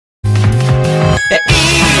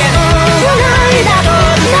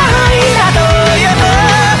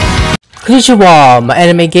Konnichiwa, my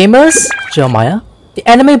anime gamers, Jeremiah, the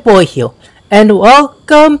anime boy here, and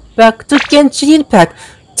welcome back to Genshin Impact.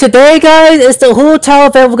 Today, guys, is the whole TAO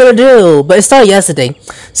event we're gonna do, but it started yesterday.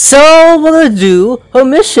 So we're gonna do a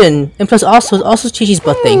mission, and plus also Chi-Chi's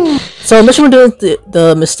birthday. So mission we're doing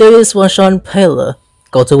the mysterious Wangshan Pillar.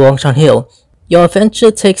 Go to Wangshan Hill. Your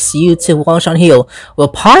adventure takes you to Wangshan Hill, where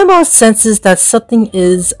Paimon senses that something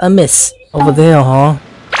is amiss. Over there, huh?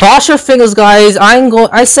 Cross your fingers, guys.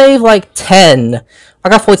 I saved like 10. I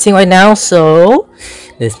got 14 right now, so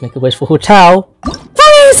let's make a wish for Hu Tao.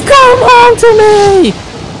 Please come home to me!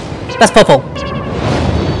 That's purple.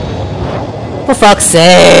 For fuck's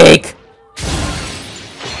sake!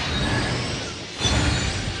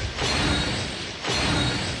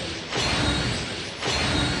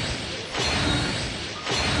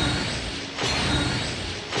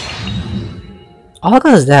 All I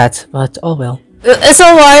got is that, but oh well. It's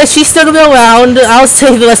alright, she's still gonna be around. I'll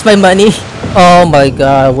save the rest of my money. Oh my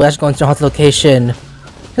god, we're actually going to a haunted location.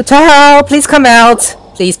 TAO, please come out.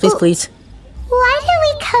 Please, please, please. Why did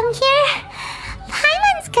we come here?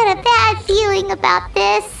 Paimon's got a bad feeling about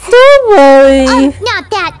this. Don't worry. Not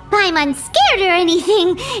that Paimon's scared or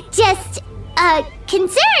anything. Just,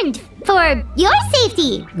 concerned for your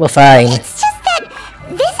safety. We're fine. It's just that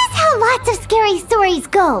this is how lots of scary stories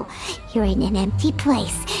go. You're in an empty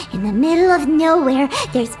place, in the middle of nowhere,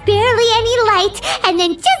 there's barely any light, and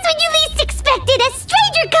then just when you least expect it, a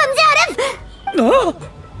stranger comes out of... Who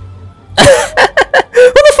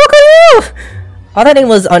the fuck are you? Oh, that name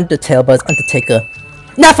was Undertale, but it's Undertaker.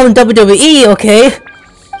 Not from WWE, okay?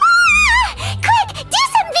 Quick, do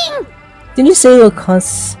something! Didn't you say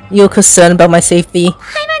you're concerned about my safety?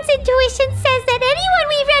 Paimon's intuition says that anyone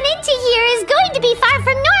we run into here is going to be far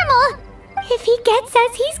from normal. If he gets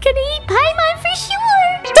us, he's gonna eat Paimon for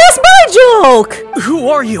sure. That's my joke! Who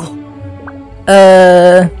are you?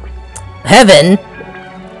 Heaven?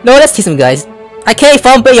 No, let's tease him, guys. I came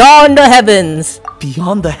from beyond the heavens!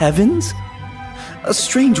 Beyond the heavens? A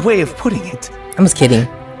strange way of putting it. I'm just kidding.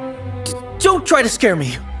 Don't try to scare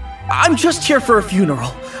me. I'm just here for a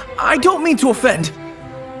funeral. I don't mean to offend.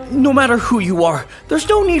 No matter who you are, there's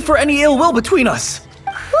no need for any ill will between us.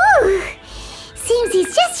 Whew. Seems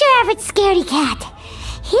he's just your average scaredy cat.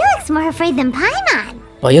 He looks more afraid than Paimon.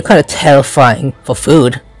 Well, you're kind of terrifying for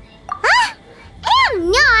food. Huh?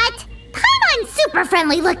 I'm not! Paimon's super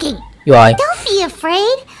friendly looking. You are. Don't be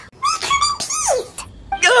afraid.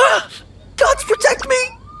 Gods protect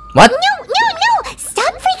me! What? No!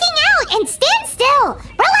 Stop freaking out and stand still.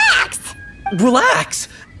 Relax. Relax.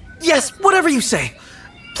 Yes, whatever you say.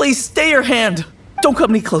 Please stay your hand. Don't come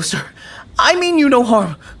any closer. I mean you no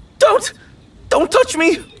harm. Don't touch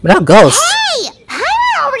me. But I'm ghost. Hey!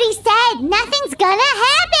 Paimon already said nothing's gonna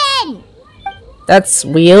happen. That's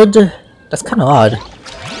weird. That's kind of odd.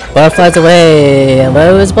 Bird flies away. And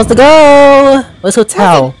where are we supposed to go? Where's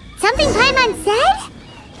Hotel? Something Paimon said?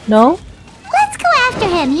 No? Let's go after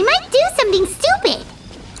him. He might do something stupid.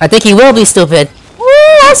 I think he will be stupid.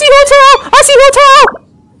 Ooh, I see Hotel! I see Hotel!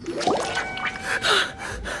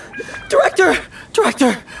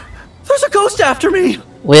 Director! There's a ghost after me!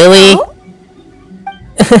 Really? Oh?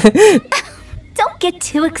 Don't get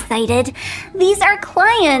too excited. These are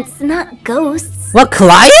clients, not ghosts. What,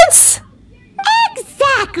 clients?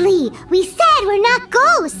 Exactly! We said we're not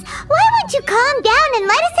ghosts. Why won't you calm down and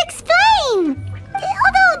let us explain?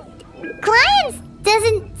 Although, clients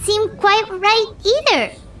doesn't seem quite right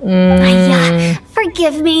either. Yeah,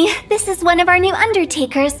 forgive me. This is one of our new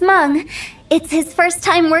undertakers, Mung. It's his first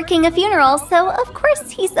time working a funeral, so of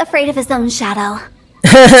course he's afraid of his own shadow.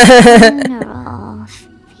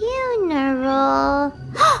 Funeral.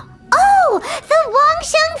 Oh, the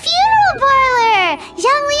Wangshan Funeral Parlor!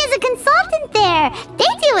 Zhongli is a consultant there.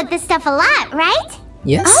 They deal with this stuff a lot, right?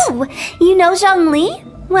 Yes. Oh, you know Zhongli?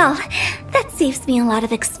 Well, that saves me a lot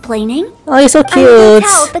of explaining. Oh, you're so I'm cute.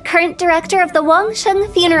 Tao, the current director of the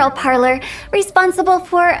Wangshan Funeral Parlor, responsible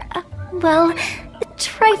for, well,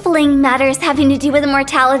 trifling matters having to do with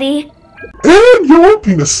immortality. And your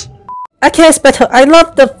penis. I can't expect her. I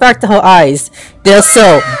love the fact that her eyes, they're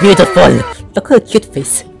so beautiful. Look at her cute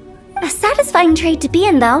face. A satisfying trade to be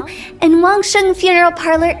in, though, and Wangshan Funeral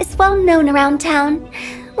Parlor is well known around town.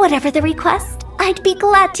 Whatever the request, I'd be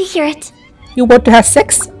glad to hear it. You want to have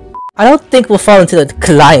sex? I don't think we'll fall into the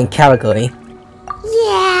client category.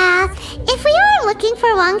 Yeah, if we were looking for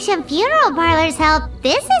Wangshan Funeral Parlor's help,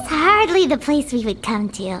 this is hardly the place we would come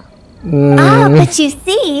to. Ah, but you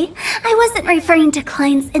see, I wasn't referring to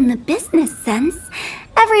clients in the business sense.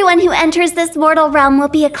 Everyone who enters this mortal realm will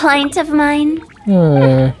be a client of mine.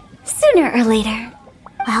 Sooner or later.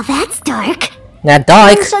 Well, that's dark. Not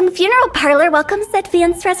dark. Genshin Funeral Parlor welcomes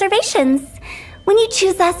advanced reservations. When you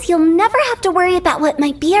choose us, you'll never have to worry about what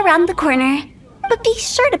might be around the corner. But be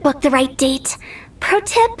sure to book the right date. Pro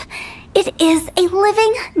tip, it is a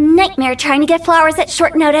living nightmare trying to get flowers at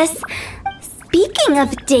short notice. Speaking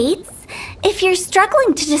of dates, if you're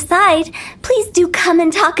struggling to decide, please do come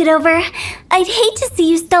and talk it over. I'd hate to see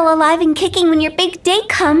you still alive and kicking when your big day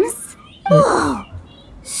comes. Whoa!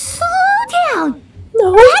 Slow down!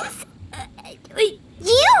 No. That's...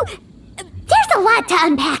 There's a lot to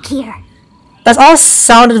unpack here. That all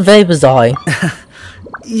sounded very bizarre.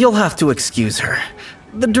 You'll have to excuse her.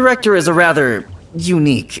 The director is a rather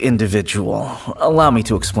unique individual. Allow me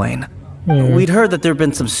to explain. We'd heard that there'd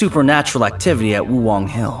been some supernatural activity at Wuwang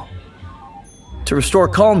Hill. To restore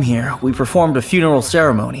calm here, we performed a funeral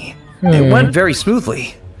ceremony. It went very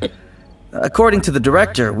smoothly. According to the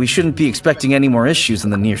director, we shouldn't be expecting any more issues in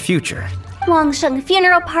the near future. Wangsheng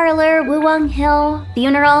Funeral Parlor, Wuwang Hill,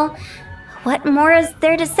 funeral. What more is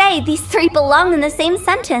there to say? These three belong in the same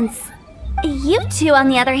sentence. You two, on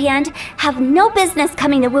the other hand, have no business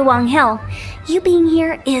coming to Wuwang Hill. You being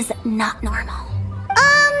here is not normal.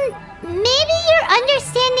 Maybe your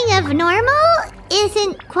understanding of normal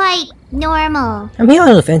isn't quite normal. I'm here on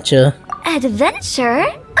an adventure. Adventure?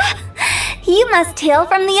 You must hail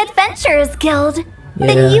from the Adventurers Guild. Yeah.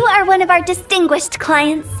 Then you are one of our distinguished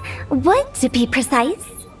clients. Wood, to be precise.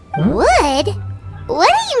 Wood? What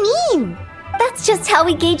do you mean? That's just how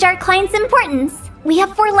we gauge our clients' importance. We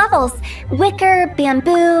have 4 levels: wicker,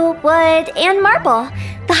 bamboo, wood, and marble.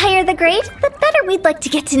 The higher the grade, the better we'd like to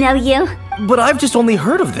get to know you. But I've just only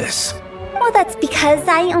heard of this. Well, that's because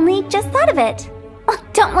I only just thought of it. Oh,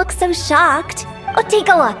 don't look so shocked. Oh, take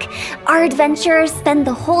a look. Our adventurers spend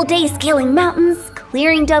the whole day scaling mountains,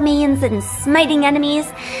 clearing domains, and smiting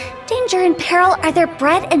enemies. Danger and peril are their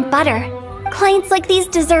bread and butter. Clients like these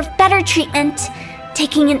deserve better treatment.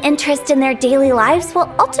 Taking an interest in their daily lives will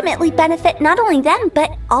ultimately benefit not only them,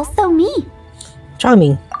 but also me.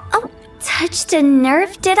 Charming. Oh, touched a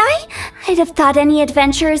nerve, did I? I'd have thought any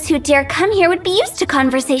adventurers who dare come here would be used to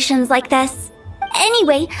conversations like this.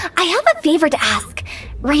 Anyway, I have a favor to ask.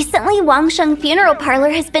 Recently, Wangsheng Funeral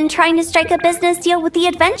Parlor has been trying to strike a business deal with the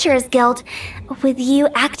Adventurers Guild. With you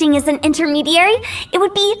acting as an intermediary, it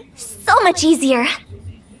would be so much easier.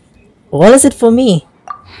 What is it for me?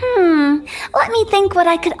 Let me think what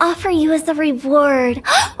I could offer you as a reward.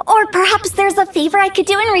 Or perhaps there's a favor I could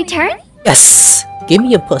do in return? Yes! Give me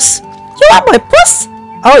your puss. You want my puss?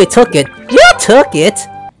 Oh, you took it. You took it!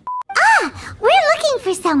 We're looking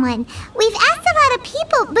for someone. We've asked a lot of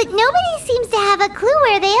people, but nobody seems to have a clue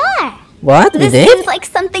where they are. What? We This did? seems like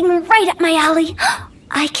something right up my alley.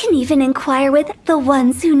 I can even inquire with the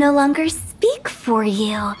ones who no longer speak for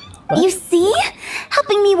you. You see?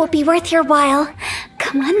 Helping me will be worth your while.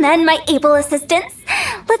 Come on then, my able assistants.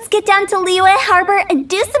 Let's get down to Liyue Harbor and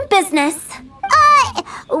do some business.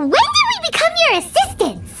 When did we become your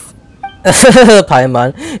assistants?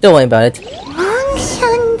 Paimon, don't worry about it.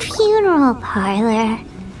 Wangsheng Funeral Parlor.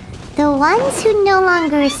 The ones who no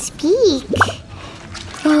longer speak.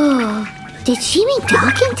 Oh, did she mean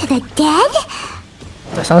talking to the dead?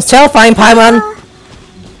 That sounds terrifying, Paimon.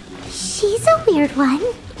 She's a weird one.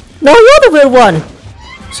 No, you're the weird one.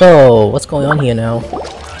 So, what's going on here now?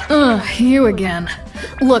 You again.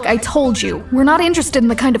 Look, I told you, we're not interested in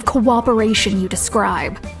the kind of cooperation you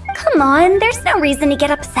describe. Come on, there's no reason to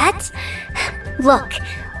get upset. Look,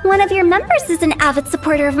 one of your members is an avid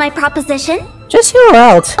supporter of my proposition. Just hear her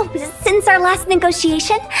out. Oh, since our last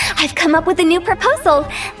negotiation, I've come up with a new proposal,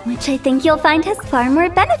 which I think you'll find has far more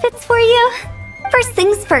benefits for you. First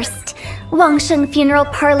things first, Wangsheng Funeral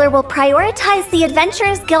Parlor will prioritize the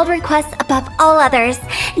Adventurers Guild requests above all others.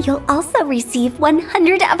 You'll also receive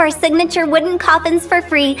 100 of our signature wooden coffins for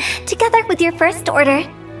free, together with your first order.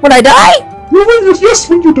 When I die? Yes,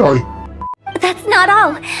 when you die. That's not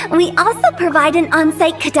all. We also provide an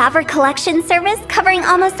on-site cadaver collection service covering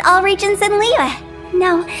almost all regions in Liyue.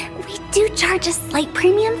 Now, we do charge a slight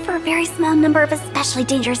premium for a very small number of especially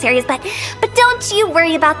dangerous areas, but don't you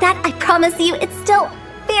worry about that. I promise you, it's still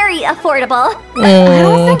very affordable. I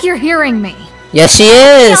don't think you're hearing me. Yes, she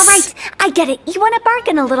is. All right, I get it. You want to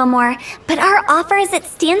bargain a little more, but our offer as it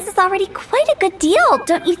stands is already quite a good deal,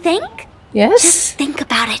 don't you think? Yes. Just think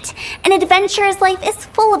about it. An adventurer's life is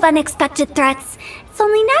full of unexpected threats. It's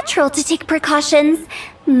only natural to take precautions.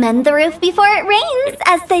 Mend the roof before it rains,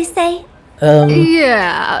 as they say.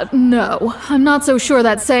 Yeah, no. I'm not so sure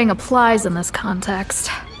that saying applies in this context.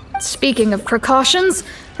 Speaking of precautions,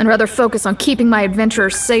 I'd rather focus on keeping my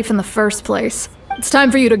adventurers safe in the first place. It's time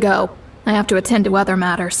for you to go. I have to attend to other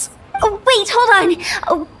matters. Oh, wait, hold on.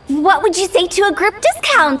 Oh, What would you say to a group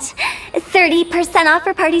discount? 30% off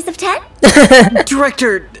for parties of 10?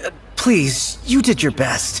 Director, please, you did your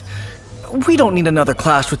best. We don't need another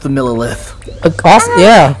clash with the Millilith.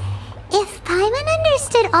 Yeah. If Paimon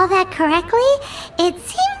understood all that correctly, it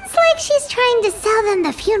seems like she's trying to sell them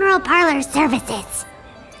the funeral parlor services.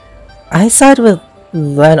 I side with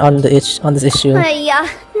Len on this issue. Yeah,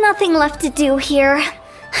 nothing left to do here.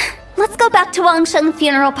 Let's go back to Wangsheng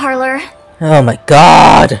Funeral Parlor. Oh my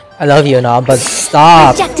god! I love you and all, but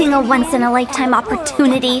stop! Rejecting a once-in-a-lifetime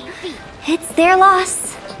opportunity. It's their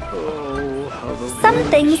loss. Some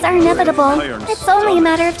things are inevitable. It's only a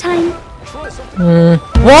matter of time. Whoa!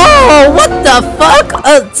 What the fuck?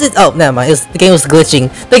 Oh, never mind. The game was glitching.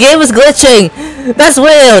 The game was glitching! That's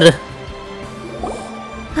weird!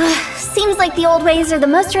 Seems like the old ways are the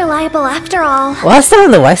most reliable after all. Well, I still on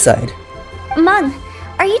the west side. Mung,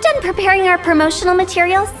 are you done preparing our promotional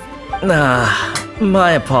materials?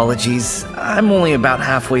 My apologies. I'm only about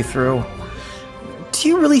halfway through. Do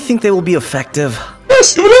you really think they will be effective?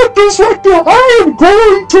 Yes, you left this right there. I am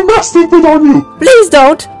going to masturbate it on you. Please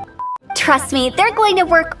don't! Trust me, they're going to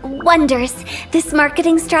work wonders. This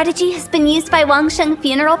marketing strategy has been used by Wangsheng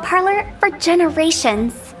Funeral Parlor for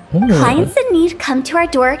generations. Clients in need come to our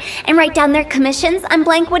door and write down their commissions on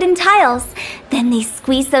blank wooden tiles. Then they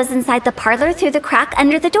squeeze those inside the parlor through the crack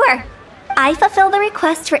under the door. I fulfill the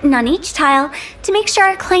request written on each tile to make sure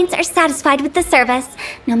our clients are satisfied with the service,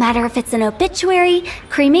 no matter if it's an obituary,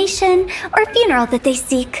 cremation, or funeral that they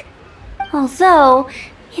seek. Although,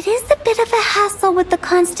 it is a bit of a hassle with the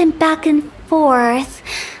constant back and forth.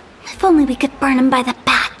 If only we could burn them by the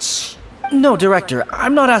batch. No, Director,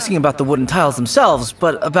 I'm not asking about the wooden tiles themselves,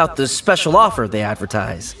 but about the special offer they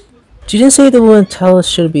advertise. You didn't say the wooden tiles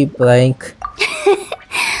should be blank.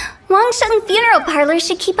 Wangsheng Funeral Parlor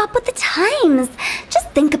should keep up with the times. Just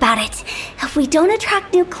think about it. If we don't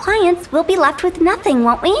attract new clients, we'll be left with nothing,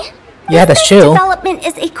 won't we? Yeah, that's true. Development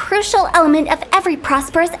is a crucial element of every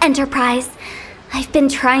prosperous enterprise. I've been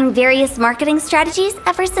trying various marketing strategies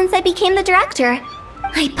ever since I became the director.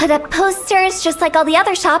 I put up posters just like all the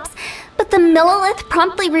other shops, but the Millilith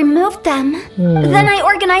promptly removed them. Then I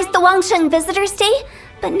organized the Wangsheng Visitors Day,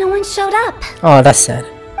 but no one showed up. Oh, that's sad.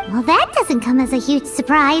 Well, that doesn't come as a huge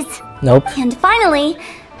surprise. Nope. And finally,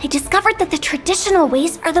 I discovered that the traditional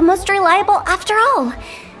ways are the most reliable after all.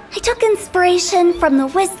 I took inspiration from the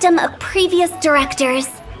wisdom of previous directors.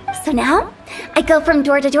 So now, I go from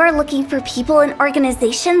door to door looking for people and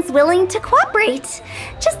organizations willing to cooperate.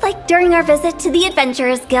 Just like during our visit to the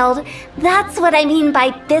Adventurers Guild. That's what I mean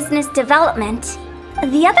by business development.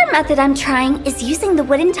 The other method I'm trying is using the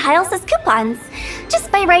wooden tiles as coupons.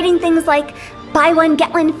 Just by writing things like, buy one,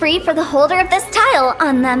 get one free for the holder of this tile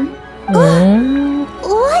on them.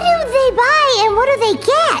 What do they buy and what do they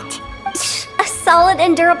get? A solid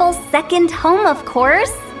and durable second home, of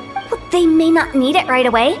course. Well, they may not need it right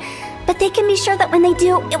away, but they can be sure that when they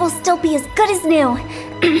do, it will still be as good as new.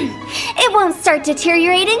 It won't start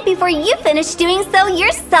deteriorating before you finish doing so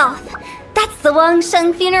yourself. That's the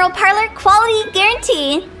Wangsheng Funeral Parlor quality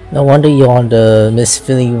guarantee. No wonder you're on the Miss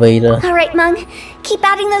Philly waiter. Alright, Mung. Keep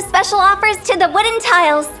adding those special offers to the wooden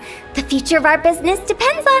tiles. The future of our business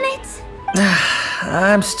depends on it.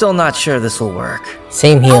 I'm still not sure this will work.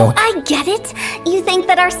 Same here. Oh, I get it. You think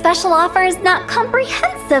that our special offer is not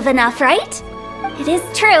comprehensive enough, right? It is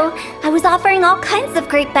true. I was offering all kinds of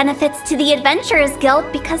great benefits to the Adventurers Guild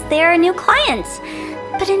because they are a new client.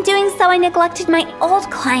 But in doing so, I neglected my old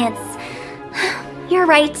clients. You're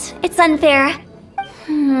right. It's unfair.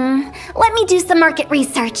 Let me do some market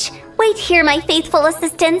research. Wait here, my faithful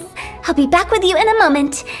assistants. I'll be back with you in a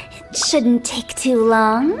moment. It shouldn't take too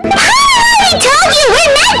long. I told you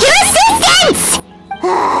we're not your assistants!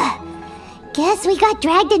 Guess we got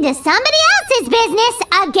dragged into somebody else's business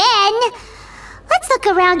again. Let's look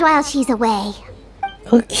around while she's away.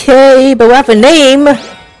 Okay, but we have a name.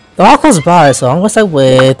 They're all close by, so I'm gonna start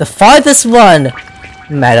with the farthest one.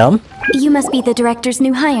 Madam. You must be the director's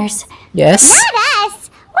new hires. Yes. Not us.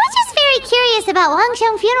 We're just very curious about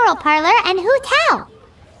Wangsheng Funeral Parlor and Hu Tao.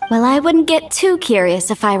 Well, I wouldn't get too curious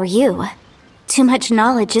if I were you. Too much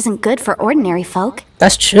knowledge isn't good for ordinary folk.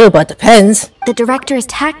 That's true, but it depends. The director is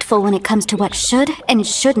tactful when it comes to what should and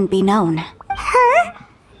shouldn't be known. Her?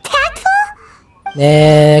 Tactful?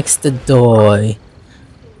 Next, the door.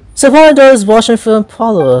 So one of those Washington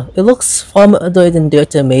parlor. It looks far more than the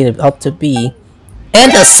director made it out to be.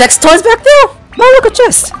 And the sex toys back there? Oh, look at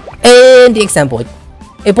chest. And the example.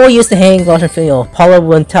 A boy used to hang Washington parlor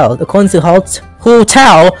wooden tile. According to Hu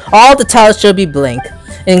Tao, all the tiles should be blank.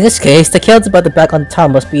 In this case, the character by the back on the tile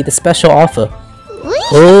must be the special offer. We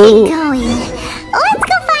should get going. Let's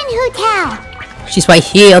go find Hu Tao. She's right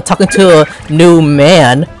here talking to a new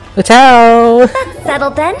man. Hu Tao. That's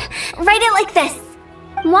settled then. Write it like this.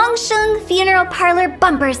 Wangsheng Funeral Parlor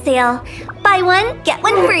Bumper Sale. Buy one, get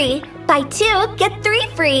one free. Buy two, get three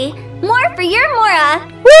free. More for your Mora.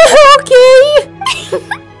 Okay.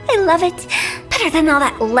 I love it. Better than all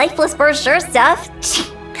that lifeless brochure stuff.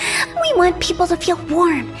 We want people to feel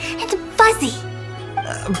warm and fuzzy.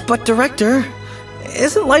 But Director,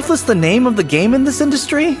 isn't Lifeless the name of the game in this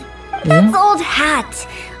industry? That's old hat.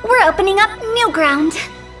 We're opening up new ground.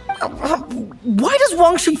 Why does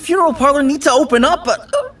Wangsheng Funeral Parlor need to open up?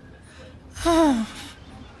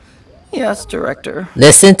 Yes, Director.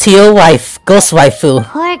 Listen to your wife, Ghost Waifu.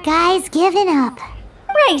 Poor guy's given up.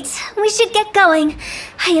 Right, we should get going.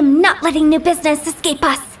 I am not letting new business escape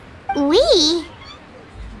us. We?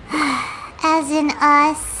 As in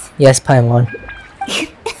us? Yes, Paimon.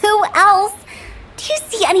 Who else? Do you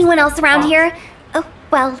see anyone else around here? Oh,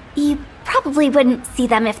 well, you probably wouldn't see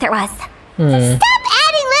them if there was. Stop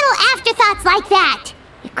adding little afterthoughts like that!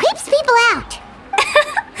 It creeps people out.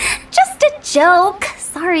 Just a joke.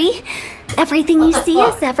 Sorry. Everything you see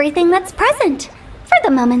is everything that's present. For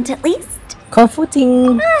the moment, at least.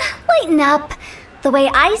 Comforting. Lighten up. The way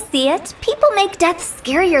I see it, people make death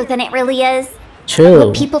scarier than it really is. True.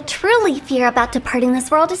 What people truly fear about departing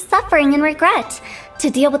this world is suffering and regret. To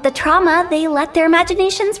deal with the trauma, they let their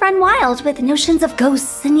imaginations run wild with notions of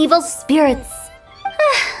ghosts and evil spirits.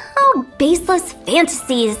 Oh, baseless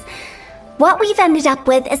fantasies. What we've ended up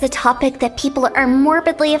with is a topic that people are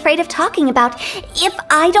morbidly afraid of talking about. If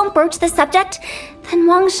I don't broach the subject, then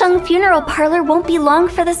Wangsheng Funeral Parlor won't be long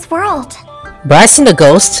for this world. But I seen the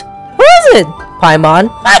ghost. Who is it? Paimon.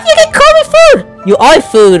 You can call me food. You are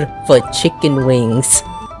food for chicken wings.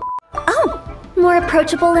 Oh, more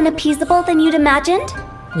approachable and appeasable than you'd imagined?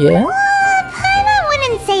 Yeah? Paimon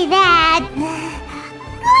wouldn't say that.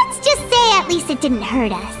 Let's just say at least it didn't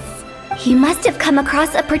hurt us. You must have come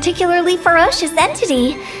across a particularly ferocious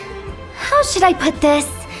entity. How should I put this?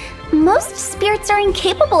 Most spirits are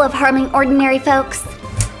incapable of harming ordinary folks.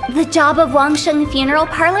 The job of Wangsheng Funeral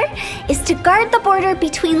Parlor is to guard the border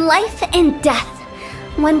between life and death.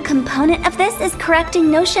 One component of this is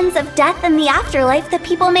correcting notions of death and the afterlife that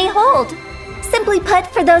people may hold. Simply put,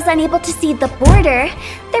 for those unable to see the border,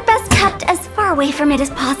 they're best kept as far away from it as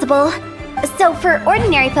possible. So for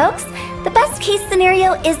ordinary folks, the best case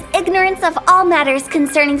scenario is ignorance of all matters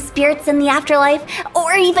concerning spirits in the afterlife,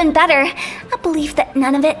 or even better, a belief that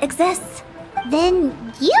none of it exists. Then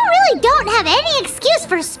you really don't have any excuse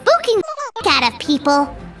for spooking the out of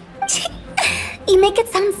people. You make it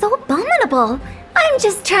sound so abominable. I'm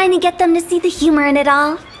just trying to get them to see the humor in it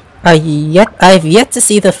all. I've yet to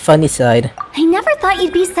see the funny side. I never thought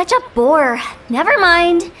you'd be such a bore. Never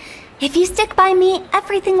mind. If you stick by me,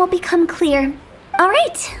 everything will become clear. All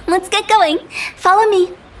right, let's get going. Follow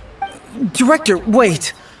me. Director,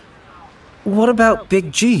 wait. What about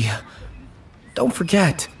Big G? Don't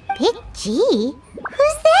forget. Big G?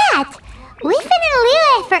 Who's that? We've been in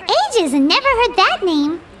Liyue for ages and never heard that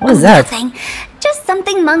name. What is that? Nothing. Just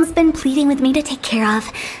something Mung's been pleading with me to take care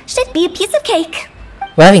of. Should be a piece of cake.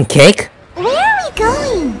 We're having cake? Where are we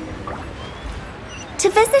going? To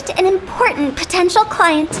visit an important potential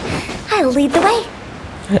client. I'll lead the way.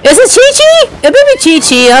 Is it Chi-Chi? It may be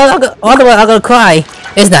Chi-Chi. Otherwise I'm gonna cry.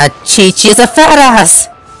 It's not Chi-Chi, it's a fat ass.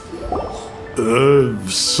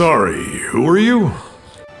 Sorry, who are you?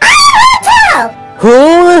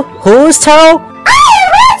 Who's Tao?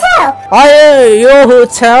 I am your Hu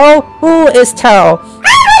Tao. Who is Tao?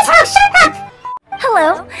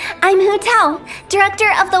 Hello, I'm Hu Tao,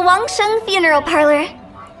 director of the Wangsheng Funeral Parlor.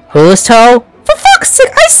 Who's Tao? For fuck's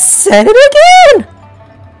sake, I said it again!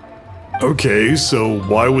 Okay, so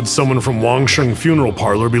why would someone from Wangsheng Funeral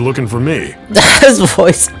Parlor be looking for me? His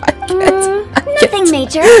voice. I can't. Nothing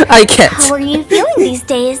major. I can't. How are you feeling these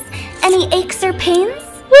days? Any aches or pains?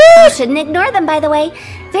 You shouldn't ignore them, by the way.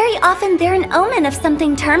 Very often they're an omen of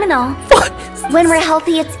something terminal. When we're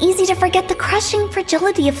healthy, it's easy to forget the crushing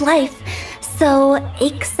fragility of life. So,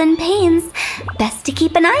 aches and pains, best to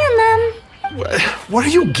keep an eye on them. What are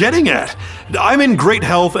you getting at? I'm in great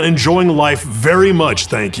health and enjoying life very much,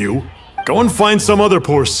 thank you. Go and find some other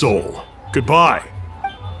poor soul. Goodbye.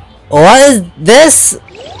 What is this?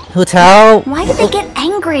 Hu Tao? Why did they get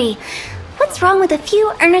angry? What's wrong with a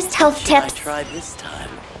few earnest health tips?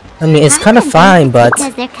 I mean, it's kind of fine, but...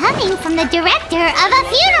 Because they're coming from the director of a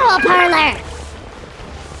funeral parlor.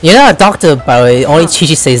 You're not a doctor, by the way. Only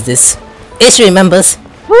Chi-Chi says this. Ishi remembers.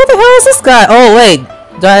 Who the hell is this guy? Oh, wait.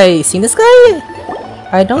 Do I see this guy?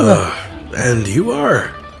 I don't know. And you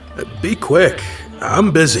are? Be quick.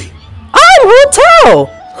 I'm busy. I'm Hu Tao!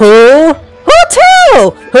 Hu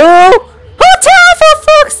Tao! Hu Tao!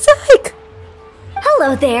 fuck's sake!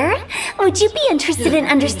 Hello there. Would you be interested in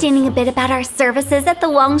understanding a bit about our services at the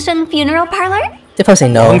Wangsheng Funeral Parlor? They probably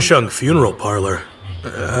say no. Wangsheng Funeral Parlor.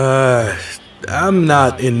 I'm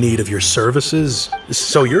not in need of your services.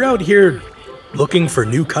 So you're out here looking for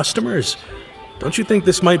new customers? Don't you think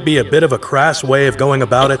this might be a bit of a crass way of going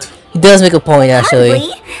about it? He does make a point, actually.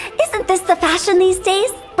 Hardly. Isn't this the fashion these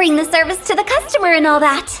days? Bring the service to the customer and all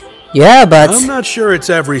that. Yeah, but... I'm not sure it's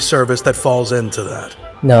every service that falls into that.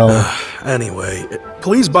 No. Anyway,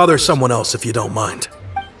 please bother someone else if you don't mind.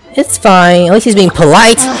 It's fine. At least he's being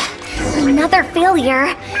polite. Another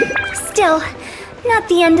failure. Still, not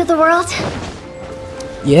the end of the world.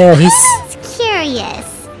 Yeah, he's... It's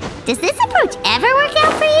curious. Does this approach ever work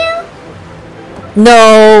out for you?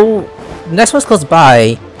 No. Next one's close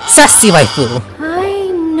by. Sassy waifu.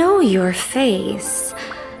 I know your face.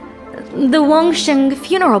 The Wangsheng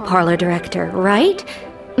Funeral Parlor director, right?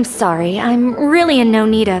 I'm sorry, I'm really in no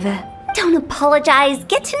need of it. Don't apologize.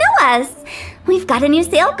 Get to know us. We've got a new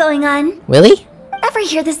sale going on. Really? Ever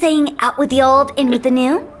hear the saying, out with the old, in with the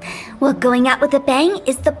new? Well, going out with a bang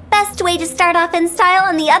is the best way to start off in style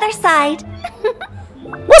on the other side.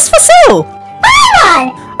 What's for sale?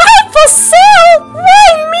 Paimon! I'm for sale! Why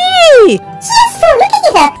me? Just for looking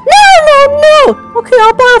it up. No! Okay,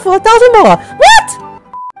 I'll buy it for 1,000 more. What?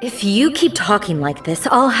 If you keep talking like this,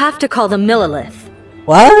 I'll have to call the Millilith.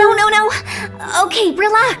 What? No. Okay,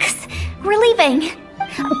 relax. We're leaving.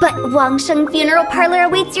 But Wangsheng Funeral Parlor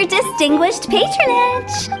awaits your distinguished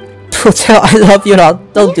patronage. Tell I love you now.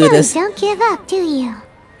 Don't do this. Don't give up, do you?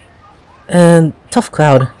 And tough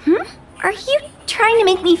crowd. Are you trying to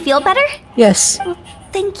make me feel better? Yes.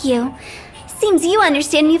 Thank you. Seems you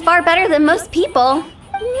understand me far better than most people.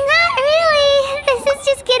 Not really. This is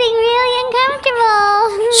just getting really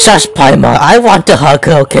uncomfortable. Shush, Paimon. I want to hug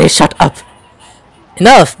her, okay? Shut up.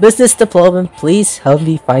 Enough. Business development. Please help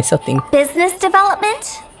me find something. Business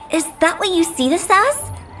development? Is that what you see this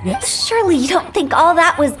as? Yes. Surely you don't think all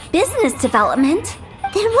that was business development?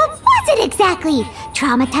 Then what was it exactly?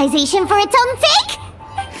 Traumatization for its own sake?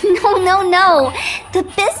 No. The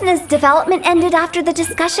business development ended after the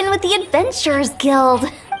discussion with the Adventurers Guild.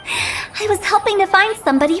 I was helping to find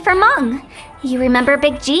somebody for Meng. You remember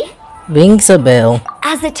Big G? Rings a bell.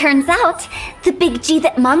 As it turns out, the Big G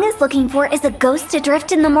that Meng is looking for is a ghost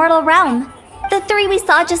adrift in the mortal realm. The three we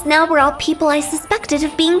saw just now were all people I suspected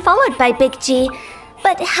of being followed by Big G.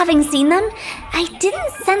 But having seen them, I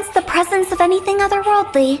didn't sense the presence of anything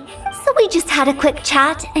otherworldly. So we just had a quick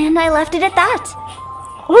chat, and I left it at that.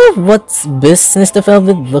 Oh, what's business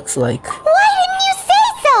development looks like? Why didn't you say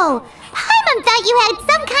so? Paimon thought you had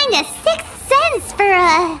some kind of sixth sense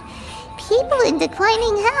for, people in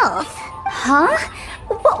declining health. Huh?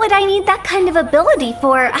 What would I need that kind of ability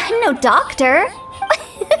for? I'm no doctor.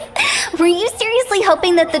 Were you seriously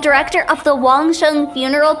hoping that the director of the Wangsheng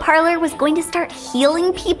Funeral Parlor was going to start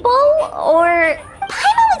healing people? Or...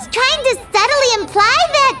 Paimon was trying to subtly imply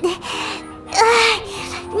that...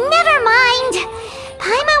 never mind.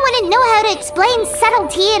 Paimon wouldn't know how to explain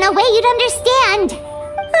subtlety in a way you'd understand.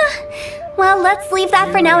 Well, let's leave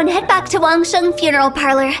that for now and head back to Wangsheng Funeral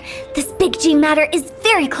Parlor. This Big G matter is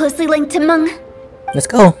very closely linked to Meng. Let's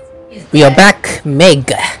go. We are back.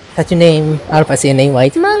 Meg. That's your name. I don't know if I say your name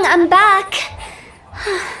right. Meng, I'm back.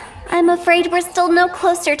 I'm afraid we're still no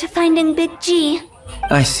closer to finding Big G.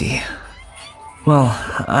 I see. Well,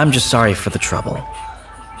 I'm just sorry for the trouble.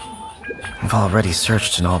 I've already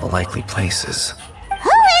searched in all the likely places.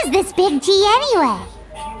 Who is this Big G anyway?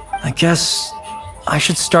 I guess I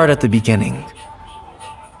should start at the beginning.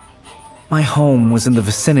 My home was in the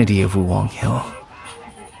vicinity of Wuwang Hill.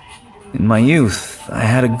 In my youth, I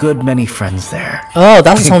had a good many friends there. Oh,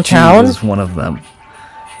 that's his Big G hometown? was one of them.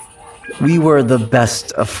 We were the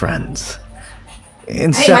best of friends.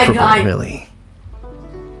 Inseparable, really.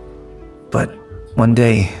 But one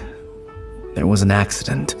day, there was an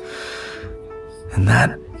accident. And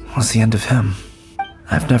that was the end of him.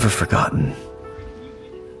 I've never forgotten.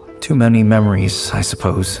 Too many memories, I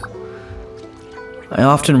suppose. I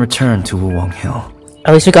often return to Wuwang Hill.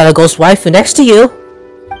 At least we got a ghost wife next to you.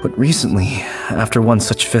 But recently, after one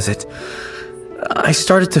such visit, I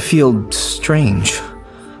started to feel strange.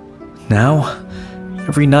 Now,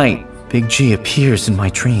 every night, Big G appears in my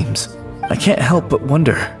dreams. I can't help but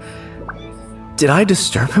wonder, did I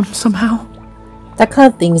disturb him somehow? That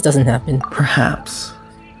kind of things doesn't happen. Perhaps.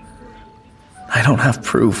 I don't have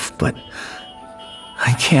proof, but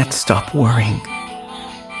I can't stop worrying.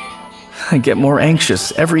 I get more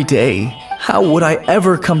anxious every day. How would I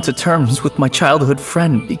ever come to terms with my childhood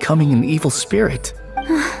friend becoming an evil spirit?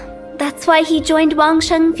 That's why he joined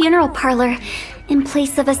Wangsheng Funeral Parlor. In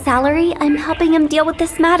place of a salary, I'm helping him deal with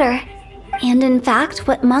this matter. And in fact,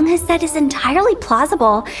 what Mung has said is entirely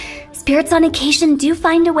plausible. Spirits on occasion do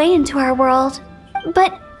find a way into our world.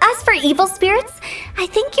 But as for evil spirits, I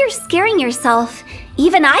think you're scaring yourself.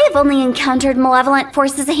 Even I have only encountered malevolent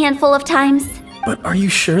forces a handful of times. But are you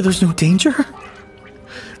sure there's no danger?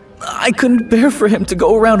 I couldn't bear for him to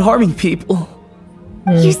go around harming people.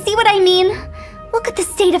 You see what I mean? Look at the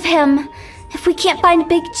state of him. If we can't find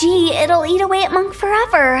Big G, it'll eat away at Mung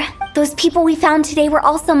forever. Those people we found today were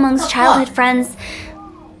also Mung's childhood friends.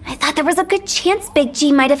 I thought there was a good chance Big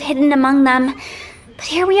G might have hidden among them. But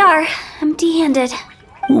here we are, empty-handed.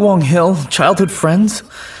 Wuwang Hill, childhood friends?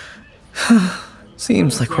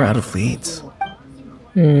 Seems like we're out of leads.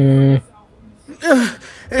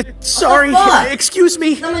 Sorry, excuse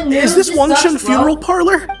me. Is this Wangsheng Funeral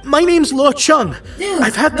Parlor? My name's Luo Chung.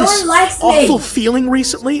 I've had this awful feeling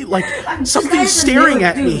recently, like something's staring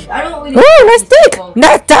at me. Oh, nice dick!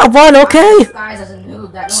 Not that one,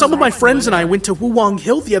 okay? Some of my friends and I went to Wuwang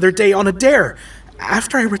Hill the other day on a dare.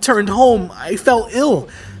 After I returned home, I fell ill.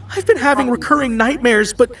 I've been having recurring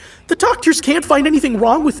nightmares, but the doctors can't find anything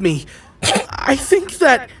wrong with me. I think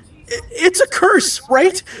that it's a curse,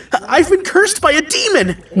 right? I've been cursed by a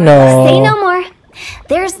demon! No. Say no more.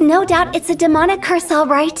 There's no doubt it's a demonic curse, all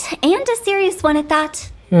right, and a serious one at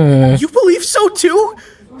that. You believe so too?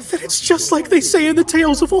 That it's just like they say in the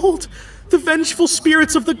tales of old. The vengeful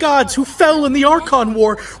spirits of the gods who fell in the Archon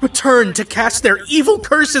War return to cast their evil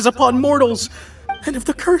curses upon mortals. And if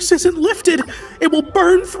the curse isn't lifted, it will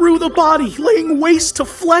burn through the body, laying waste to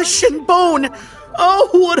flesh and bone. Oh,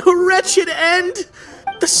 what a wretched end!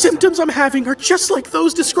 The symptoms I'm having are just like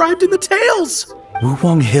those described in the tales.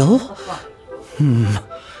 Wuwang Hill?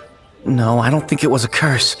 No, I don't think it was a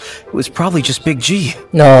curse. It was probably just Big G.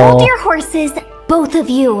 No. Hold your horses, both of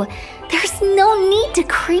you. There's no need to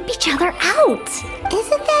creep each other out.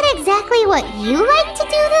 Isn't that exactly what you like to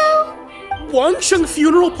do, though? Wangsheng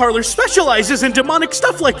Funeral Parlor specializes in demonic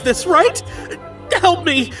stuff like this, right? Help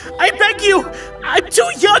me! I beg you! I'm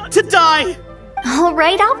too young to die! All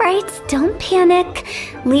right, don't panic.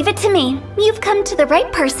 Leave it to me. You've come to the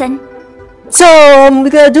right person. So, we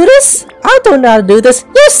gonna do this? I don't know how to do this.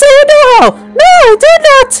 You say you know how! No, do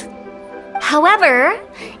not! However,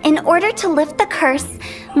 in order to lift the curse,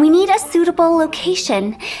 we need a suitable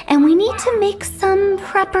location, and we need to make some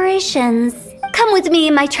preparations. Come with me,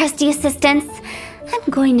 my trusty assistants. I'm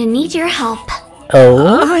going to need your help.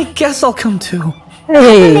 Oh? I guess I'll come too.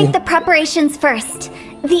 Hey. Make the preparations first.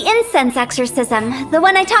 The incense exorcism, the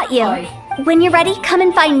one I taught you. When you're ready, come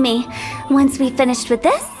and find me. Once we've finished with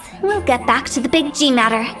this, we'll get back to the Big G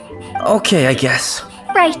matter. Okay, I guess.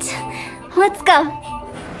 Right. Let's go.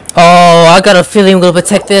 Oh, I got a feeling we're gonna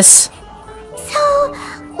protect this. So,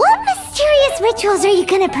 what mysterious rituals are you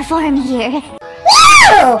gonna perform here?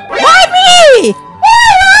 Whoa! Why me?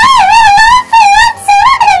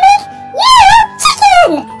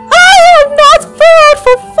 I am not bad,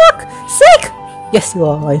 for fuck's sake! Yes, you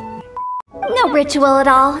are. No ritual at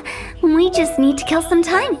all. We just need to kill some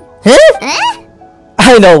time. Huh?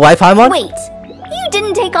 I know why, Paimon. Wait, you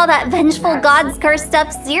didn't take all that vengeful god's curse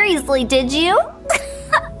stuff seriously, did you?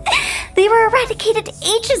 They were eradicated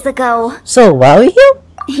ages ago. So why are we here?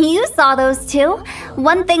 You saw those two.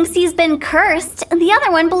 One thinks he's been cursed, and the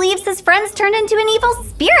other one believes his friends turned into an evil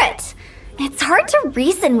spirit. It's hard to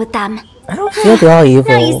reason with them. I don't feel they're all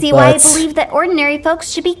evil, Now you see but... why I believe that ordinary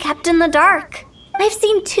folks should be kept in the dark. I've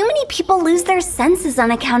seen too many people lose their senses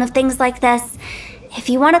on account of things like this. If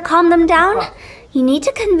you want to calm them down, you need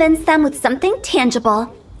to convince them with something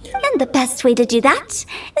tangible. And the best way to do that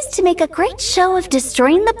is to make a great show of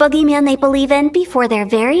destroying the boogeyman they believe in before their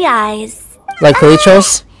very eyes. Like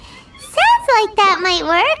rituals? Sounds like that might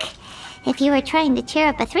work. If you were trying to cheer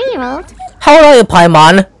up a 3-year-old. How old are you,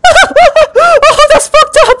 Paimon? Oh, that's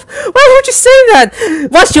fucked up! Why would you say that?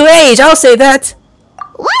 What's your age? I'll say that.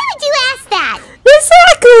 Why would you ask that?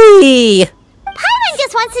 Exactly! Paimon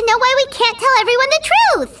just wants to know why we can't tell everyone the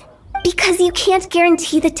truth. Because you can't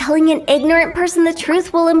guarantee that telling an ignorant person the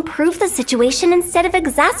truth will improve the situation instead of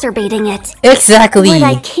exacerbating it. Exactly. What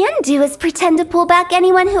I can do is pretend to pull back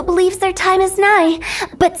anyone who believes their time is nigh.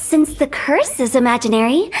 But since the curse is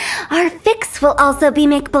imaginary, our fix will also be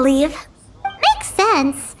make-believe. Makes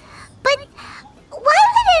sense. But why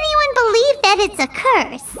would anyone believe that it's a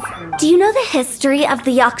curse? Do you know the history of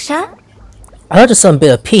the Yaksha? I heard of some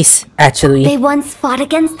bit of peace, actually. They once fought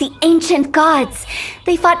against the ancient gods.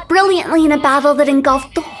 They fought brilliantly in a battle that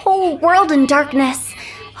engulfed the whole world in darkness.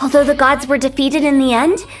 Although the gods were defeated in the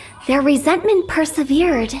end, their resentment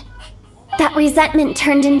persevered. That resentment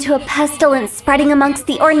turned into a pestilence spreading amongst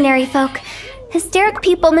the ordinary folk. Hysteric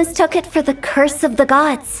people mistook it for the curse of the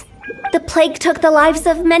gods. The plague took the lives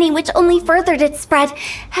of many, which only furthered its spread,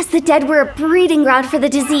 as the dead were a breeding ground for the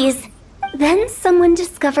disease. Then someone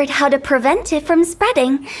discovered how to prevent it from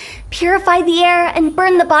spreading, purify the air, and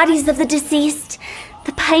burn the bodies of the deceased.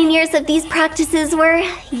 The pioneers of these practices were,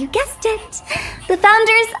 you guessed it, the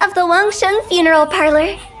founders of the Wangsheng Funeral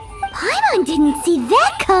Parlor. Paimon didn't see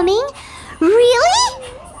that coming. Really?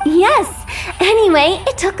 Yes. Anyway,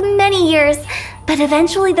 it took many years, but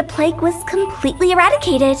eventually the plague was completely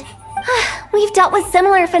eradicated. We've dealt with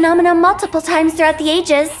similar phenomena multiple times throughout the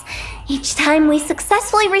ages. Each time we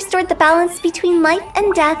successfully restored the balance between life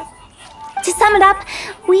and death. To sum it up,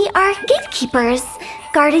 we are gatekeepers,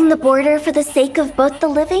 guarding the border for the sake of both the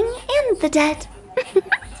living and the dead.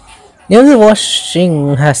 The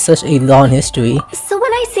washing has such a long history. So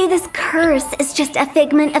when I say this curse is just a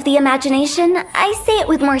figment of the imagination, I say it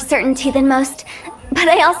with more certainty than most. But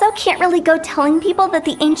I also can't really go telling people that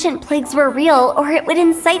the ancient plagues were real, or it would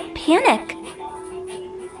incite panic.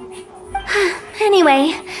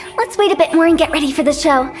 Anyway, let's wait a bit more and get ready for the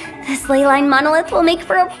show. This ley line monolith will make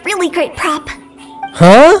for a really great prop.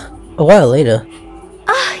 Huh? A while later.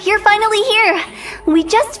 Ah, you're finally here! We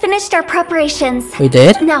just finished our preparations. We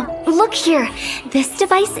did? Now, look here. This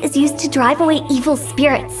device is used to drive away evil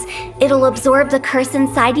spirits. It'll absorb the curse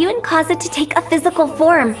inside you and cause it to take a physical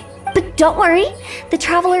form. But don't worry, the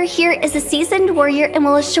traveler here is a seasoned warrior and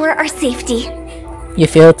will assure our safety. You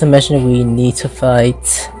failed to mention we need to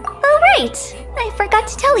fight. Oh, right. I forgot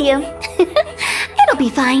to tell you. It'll be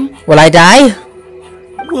fine. Will I die?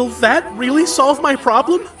 Will that really solve my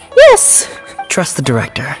problem? Yes! Trust the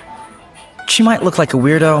director. She might look like a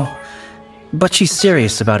weirdo, but she's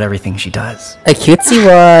serious about everything she does. A cutesy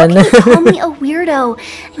one. Call me a weirdo.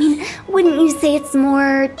 I mean, wouldn't you say it's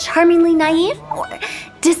more charmingly naive or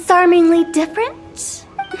disarmingly different?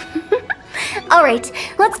 Alright,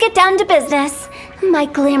 let's get down to business. My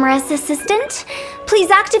glamorous assistant, please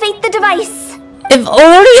activate the device. If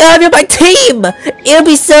only I'm in my team! It'll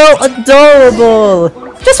be so adorable!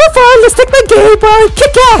 Just for fun, let's take my Game Boy,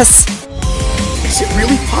 kick ass! Is it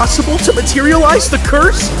really possible to materialize the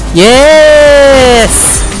curse?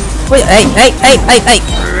 Yes! Wait, hey!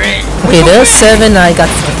 Okay, there's 7 I got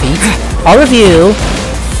to defeat. All of you,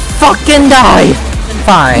 fucking die!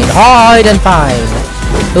 Fine, hide and fine.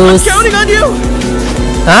 Who's... I'm counting on you!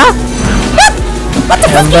 Huh? What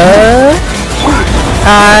the Number...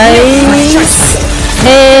 Ice...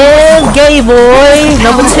 And Gay Boy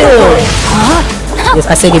number 2. Yes,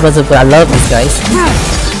 I say Gay Boy, but I love these guys.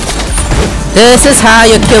 This is how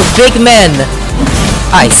you kill big men.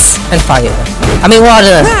 Ice and fire. I mean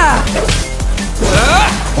water.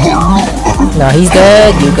 Now he's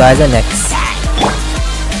dead. You guys are next.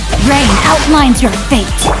 Rain outlines your fate.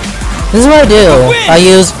 This is what I do.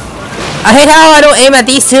 I hate how I don't aim at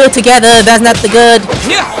these two together. That's not the good.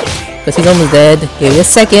 Because he's almost dead. Give me a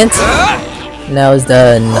second. Now it's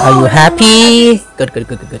done. Are you happy?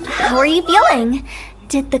 Good. How are you feeling?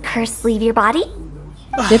 Did the curse leave your body?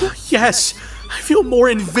 Yes, I feel more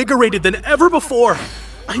invigorated than ever before.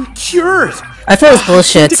 I'm cured. I feel it's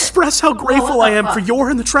bullshit. I can't express how grateful I am for your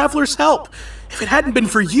and the traveler's help. If it hadn't been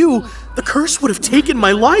for you, the curse would have taken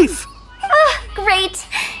my life. Ah, great.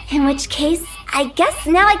 In which case, I guess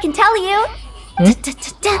now I can tell you.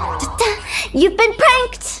 You've been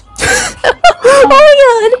pranked. Oh my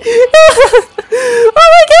god! Oh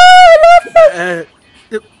my god!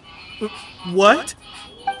 What?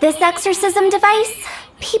 This exorcism device?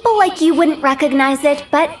 People like you wouldn't recognize it,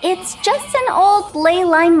 but it's just an old ley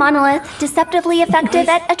line monolith deceptively effective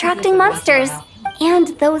at attracting monsters. And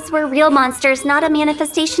those were real monsters, not a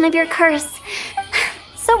manifestation of your curse.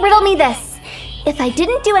 So riddle me this. If I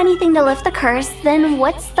didn't do anything to lift the curse, then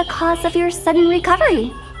what's the cause of your sudden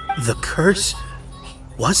recovery? The curse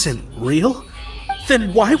wasn't real?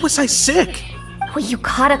 Then why was I sick? Well, you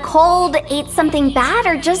caught a cold, ate something bad,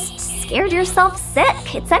 or just scared yourself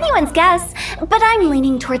sick. It's anyone's guess, but I'm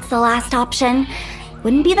leaning towards the last option.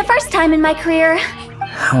 Wouldn't be the first time in my career.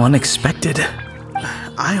 How unexpected.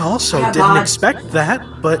 I also didn't expect that,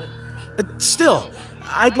 but still,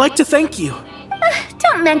 I'd like to thank you.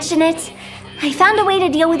 Don't mention it. I found a way to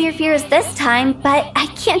deal with your fears this time, but I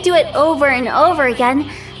can't do it over and over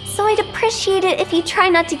again, so I'd appreciate it if you try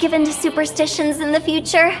not to give in to superstitions in the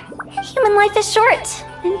future. Human life is short.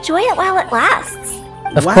 Enjoy it while it lasts.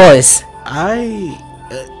 Of course.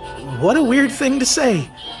 What a weird thing to say.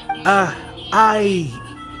 I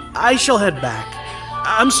shall head back.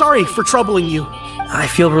 I'm sorry for troubling you. I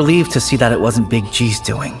feel relieved to see that it wasn't Big G's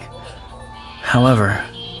doing. However,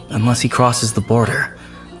 unless he crosses the border,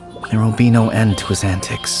 there will be no end to his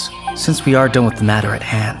antics. Since we are done with the matter at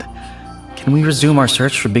hand, Can we resume our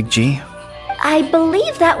search for Big G? I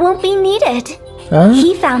believe that won't be needed. Huh?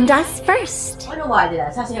 He found us first.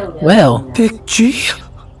 Well, Big G?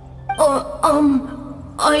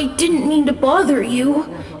 I didn't mean to bother you.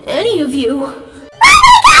 Any of you. Of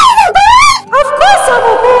course I'm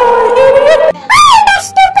a boy, idiot! I'm not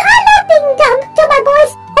stupid! I'm not being dumb to my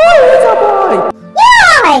boys!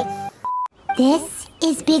 Yeah! This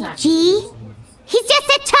is Big G? He's just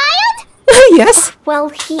a child? yes. Well,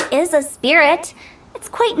 he is a spirit. It's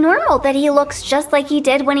quite normal that he looks just like he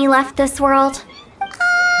did when he left this world.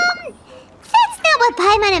 That's not what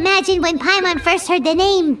Paimon imagined when Paimon first heard the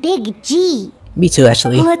name Big G. Me too,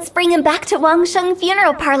 actually. Let's bring him back to Wangsheng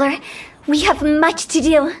Funeral Parlor. We have much to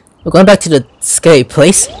do. We're going back to the scary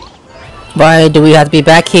place. Why do we have to be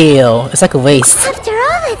back here? It's like a waste. After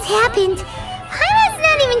all that's happened, Paimon's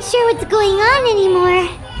not even sure what's going on anymore.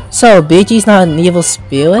 So, Big G's not an evil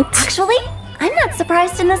spirit? Actually, I'm not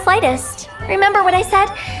surprised in the slightest. Remember what I said?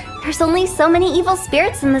 There's only so many evil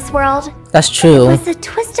spirits in this world. That's true. It was a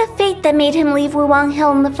twist of fate that made him leave Wuwang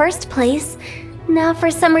Hill in the first place. Now,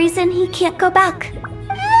 for some reason, he can't go back.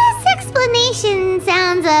 This explanation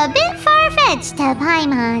sounds a bit far-fetched to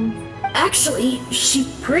Paimon. Actually, she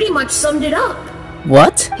pretty much summed it up.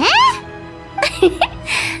 What? Huh?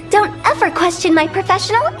 Don't ever question my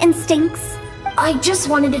professional instincts. I just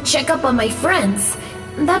wanted to check up on my friends.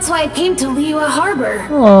 That's why I came to Liyue Harbor.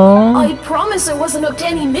 Aww. I promise I wasn't up to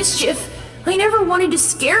any mischief. I never wanted to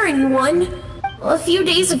scare anyone. A few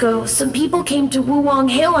days ago, some people came to Wuwang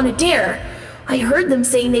Hill on a dare. I heard them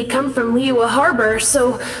saying they'd come from Liyue Harbor,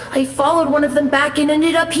 so I followed one of them back and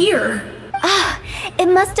ended up here. It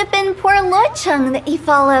must have been poor Luocheng that you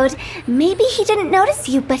followed. Maybe he didn't notice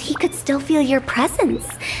you, but he could still feel your presence.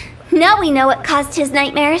 Now we know what caused his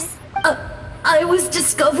nightmares. I was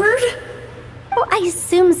discovered? Well, I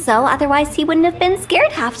assume so, otherwise he wouldn't have been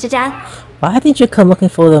scared half to death. Why didn't you come looking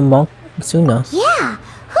for the monk sooner? Yeah,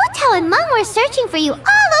 Hu Tao and Meng were searching for you all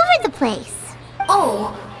over the place.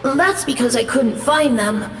 Oh, that's because I couldn't find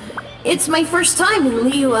them. It's my first time in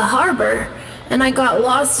Liyue Harbor, and I got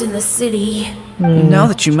lost in the city. Now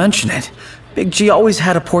that you mention it, Big G always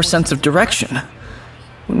had a poor sense of direction.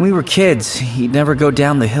 When we were kids, he'd never go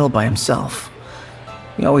down the hill by himself.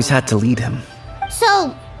 We always had to lead him. So, all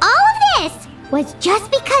of this was just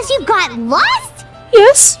because you got lost?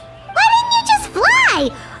 Yes. Why didn't you just fly?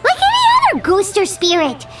 Like any other ghost or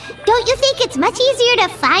spirit? Don't you think it's much easier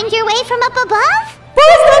to find your way from up above? But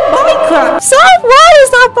it's not Minecraft! Side Ride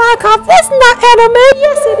is not Minecraft! It's not anime!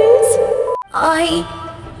 Yes, it is! I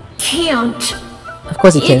can't. Of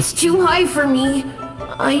course he can. It's too high for me.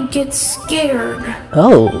 I get scared.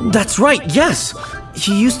 Oh. That's right, yes!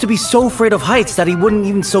 He used to be so afraid of heights that he wouldn't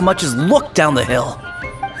even so much as look down the hill.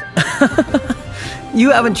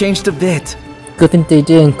 You haven't changed a bit. Good thing they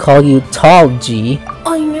didn't call you Tall G.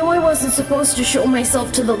 I knew I wasn't supposed to show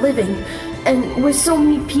myself to the living, and with so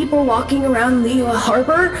many people walking around Liyue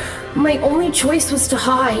Harbor, my only choice was to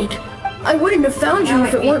hide. I wouldn't have found you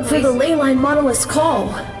if it weren't for the Leyline Monolith's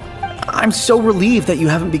call. I'm so relieved that you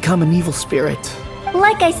haven't become an evil spirit.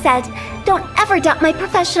 Like I said, don't ever doubt my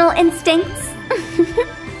professional instincts.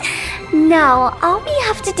 Now, all we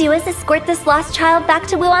have to do is escort this lost child back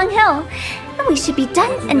to Wuwang Hill, and we should be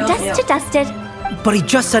done and dust to dusted. But he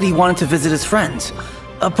just said he wanted to visit his friends.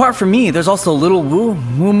 Apart from me, there's also Little Wu,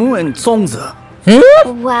 Mumu, and Songzi.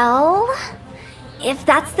 Well, if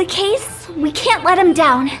that's the case, we can't let him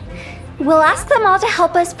down. We'll ask them all to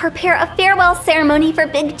help us prepare a farewell ceremony for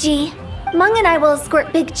Big G. Meng and I will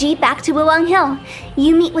escort Big G back to Wuwang Hill.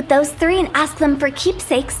 You meet with those three and ask them for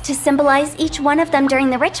keepsakes to symbolize each one of them during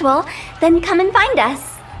the ritual, then come and find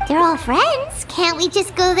us. They're all friends. Can't we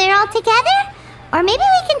just go there all together? Or maybe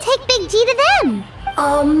we can take Big G to them.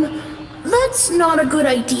 That's not a good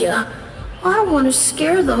idea. I don't want to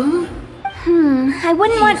scare them. I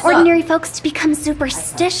wouldn't want ordinary folks to become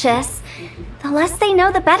superstitious. The less they know,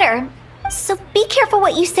 the better. So be careful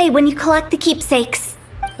what you say when you collect the keepsakes.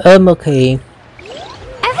 Okay. Are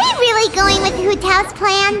we really going with Hu Tao's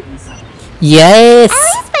plan? Yes! At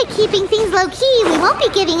least by keeping things low-key, we won't be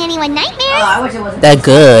giving anyone nightmares. They're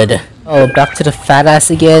good. Oh, back to the fat ass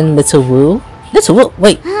again, Little Wu? Little Wu?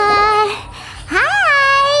 Wait. Hi!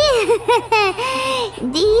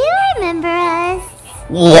 Do you remember us?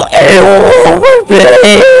 What?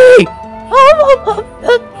 Really? I don't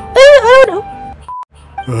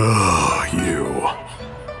know. You.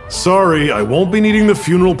 Sorry, I won't be needing the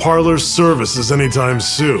funeral parlor's services anytime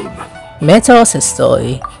soon. Mental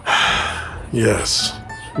story. Yes,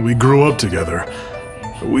 we grew up together.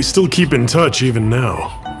 We still keep in touch even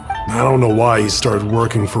now. I don't know why he started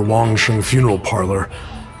working for Wangsheng Funeral Parlor.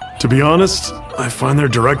 To be honest, I find their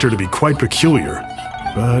director to be quite peculiar.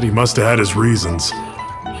 But he must have had his reasons.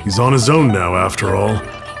 He's on his own now, after all.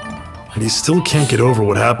 And he still can't get over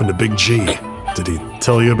what happened to Big G. Did he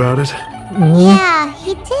tell you about it? Yeah,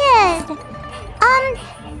 he did.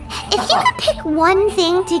 If you could pick one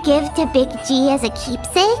thing to give to Big G as a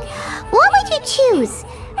keepsake, what would you choose?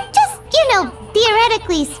 Just,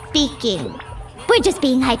 theoretically speaking. We're just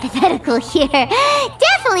being hypothetical here.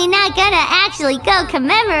 Definitely not gonna actually go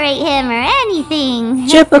commemorate him or anything.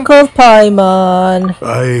 Typical Paimon.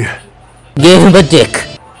 Gave him a dick.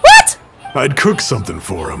 What? I'd cook something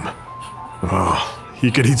for him. Oh,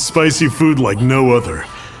 he could eat spicy food like no other.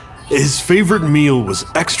 His favorite meal was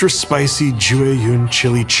extra spicy Jueyun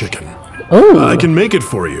chili chicken. Ooh. I can make it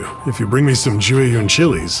for you if you bring me some Jueyun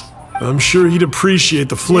chilies. I'm sure he'd appreciate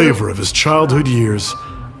the flavor of his childhood years.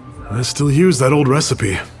 I still use that old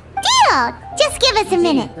recipe. Deal! Just give us a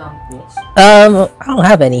minute. I don't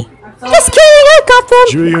have any. Just kidding, I got them!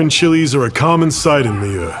 Jueyun chilies are a common sight in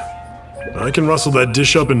Liyue. I can rustle that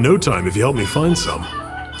dish up in no time if you help me find some.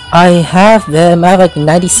 I have them. I have like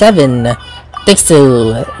 97. Thanks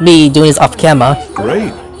to me doing this off camera.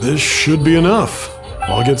 Great. This should be enough.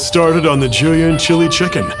 I'll get started on the Jueyun chili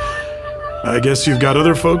chicken. I guess you've got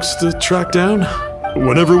other folks to track down?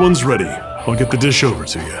 When everyone's ready, I'll get the dish over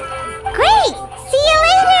to you. Great! See you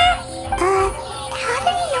later! How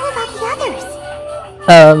did he know about the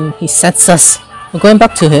others? He sends us. We're going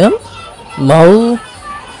back to him? Mo?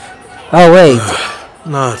 Oh, wait.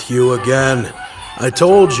 Not you again. I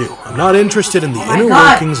told you, I'm not interested in the inner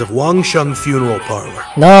workings of Wangsheng Funeral Parlor.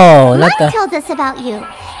 No, not Mike the... told us about you.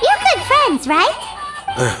 You're good friends, right?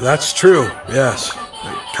 That's true, yes.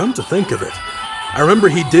 Come to think of it, I remember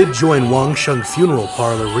he did join Wangsheng Funeral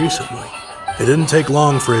Parlor recently. It didn't take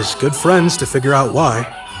long for his good friends to figure out why.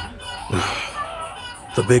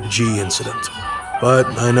 The Big G incident. But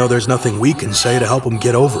I know there's nothing we can say to help him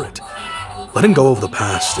get over it. Letting go of the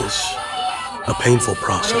past is a painful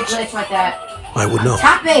process. I would know.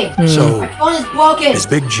 So, is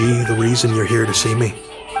Big G the reason you're here to see me?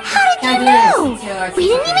 How did you know? We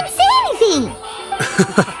didn't even say anything.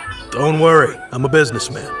 Don't worry, I'm a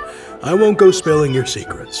businessman. I won't go spilling your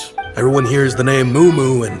secrets. Everyone hears the name Moo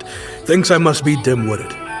Moo and thinks I must be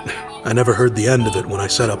dim-witted. I never heard the end of it when I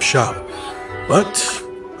set up shop. But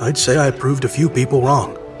I'd say I proved a few people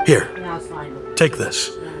wrong. Here, take this.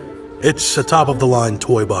 It's a top-of-the-line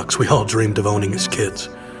toy box we all dreamed of owning as kids.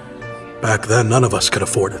 Back then, none of us could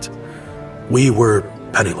afford it. We were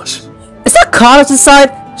penniless. Is that Carlos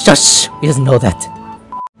inside? Shush, he doesn't know that.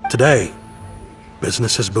 Today,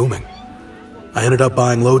 business is booming. I ended up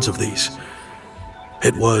buying loads of these.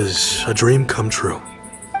 It was a dream come true.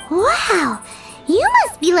 Wow, you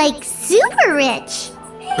must be like super rich.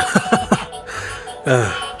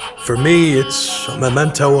 For me, it's a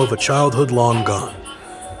memento of a childhood long gone.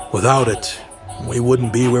 Without it, we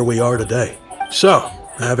wouldn't be where we are today. So,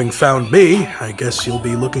 having found me, I guess you'll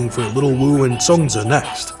be looking for Little Wu and Songza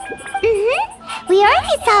next. We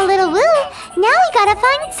already saw Little Wu. Now we gotta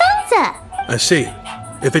find Songza. I see.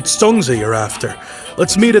 If it's Songza you're after,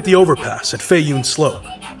 let's meet at the overpass at Feiyun Slope.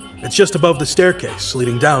 It's just above the staircase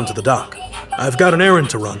leading down to the dock. I've got an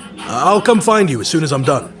errand to run. I'll come find you as soon as I'm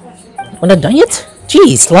done. We're not done yet?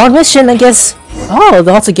 Jeez, long mission, I guess. Oh,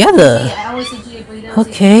 they're all together.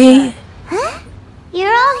 Okay. Huh?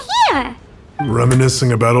 You're all here.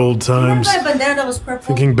 Reminiscing about old times.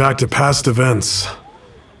 Thinking back to past events.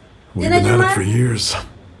 We've been at it for years.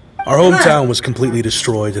 Our hometown was completely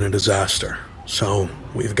destroyed in a disaster, so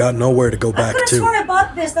we've got nowhere to go back to.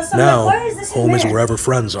 Now, home is wherever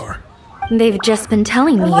friends are. They've just been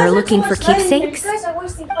telling me you're looking for keepsakes.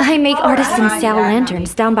 I make artisan sail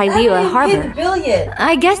lanterns down by Liyue Harbor.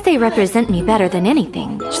 I guess they represent me better than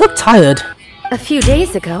anything. She looked tired. A few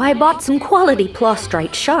days ago, I bought some quality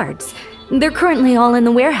plastrite shards. They're currently all in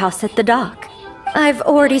the warehouse at the dock. I've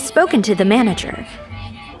already spoken to the manager.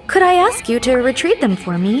 Could I ask you to retrieve them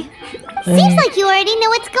for me? Seems like you already know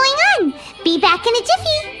what's going on. Be back in a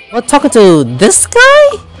jiffy. What, talking to this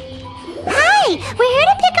guy? Hi, we're here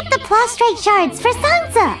to pick up the plastrite shards for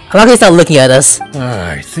Sansa. How long can he start looking at us?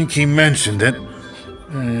 I think he mentioned it.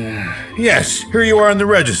 Yes, here you are in the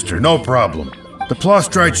register, no problem. The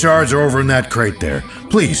plastrite shards are over in that crate there.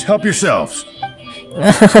 Please, help yourselves.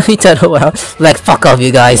 He turned around. Like, fuck off,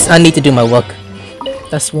 you guys. I need to do my work.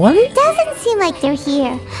 That's one? Doesn't seem like they're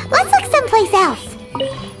here. Let's look someplace else.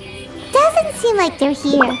 Doesn't seem like they're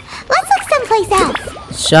here. Let's look someplace else.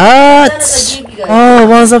 Shut! Oh,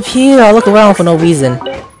 one's up here. I'll look around for no reason.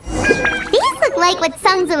 These look like what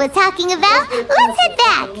Sungza was talking about. Let's head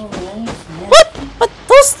back. What? But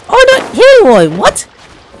those are not here anymore. What?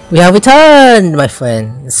 We have returned, my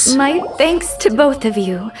friends. My thanks to both of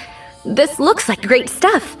you. This looks like great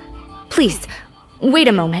stuff. Please, wait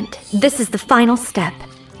a moment. This is the final step.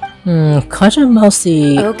 Conjure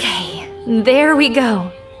Mousy. Okay, there we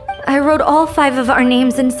go. I wrote all 5 of our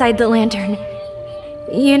names inside the lantern.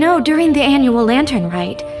 You know, during the annual lantern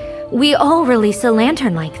rite, we all release a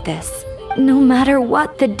lantern like this. No matter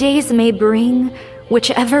what the days may bring,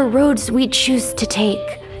 whichever roads we choose to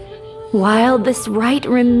take. While this rite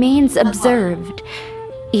remains observed,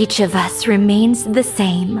 each of us remains the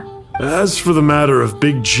same. As for the matter of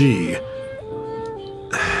Big G,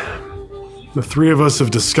 the 3 of us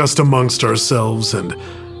have discussed amongst ourselves and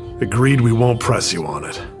agreed we won't press you on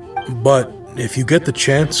it. But if you get the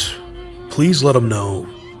chance, please let him know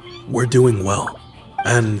we're doing well,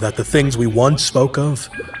 and that the things we once spoke of,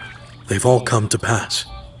 they've all come to pass.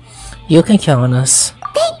 You can count on us.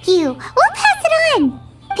 Thank you. We'll pass it on.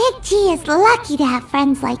 Big G is lucky to have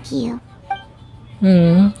friends like you.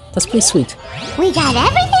 That's pretty sweet. We got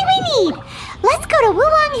everything we need. Let's go to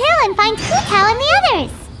Wulong Hill and find Hu Tao and the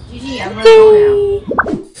others.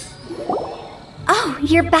 Oh,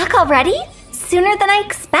 you're back already? Sooner than I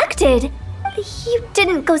expected. You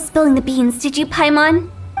didn't go spilling the beans, did you, Paimon?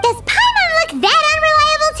 Does Paimon look that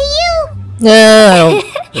unreliable to you? I don't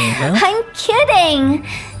think so. I'm kidding.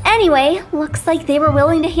 Anyway, looks like they were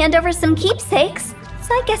willing to hand over some keepsakes,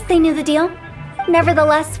 so I guess they knew the deal.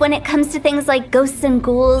 Nevertheless, when it comes to things like ghosts and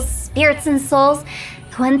ghouls, spirits and souls,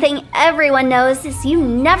 one thing everyone knows is you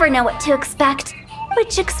never know what to expect.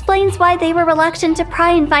 Which explains why they were reluctant to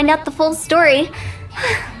pry and find out the full story.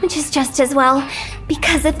 Which is just as well,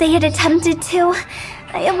 because if they had attempted to,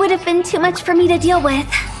 it would have been too much for me to deal with.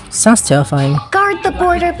 Sounds terrifying. Guard the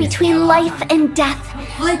border between life and death.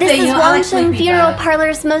 This is Wangsheng Funeral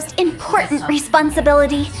Parlor's most important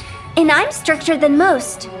responsibility. And I'm stricter than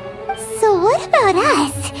most. So what about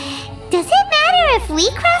us? Does it matter if we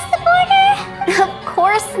cross the border? Of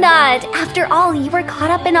course not. After all, you were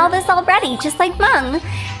caught up in all this already, just like Meng.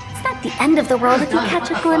 It's not the end of the world if you catch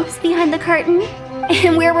a glimpse behind the curtain.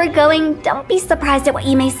 And where we're going, don't be surprised at what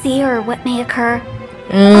you may see or what may occur.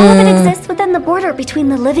 All of it exists within the border between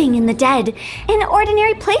the living and the dead. An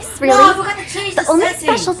ordinary place, really. No, I forgot to change the only settings.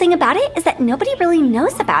 special thing about it is that nobody really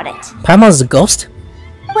knows about it. Paimon's a ghost?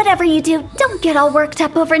 Whatever you do, don't get all worked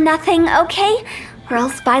up over nothing, okay? Or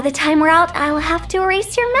else by the time we're out, I'll have to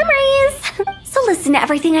erase your memories. So listen to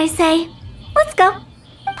everything I say. Let's go.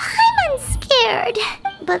 Paimon's scared.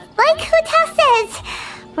 But like Hu Tao says,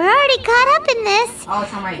 we're already caught up in this.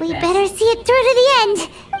 We better see it through to the end.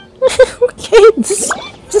 Okay,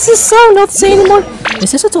 this is so not say anymore.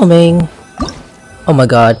 Is this a domain? Oh my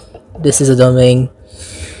god, this is a domain.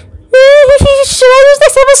 Should I use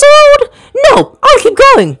this episode? No, I'll keep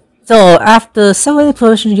going. So, after several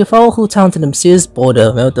pushes, you follow Hu Tao to the mysterious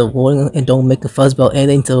border, melt the warning and don't make a fuss about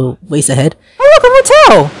anything to race ahead. Oh look, a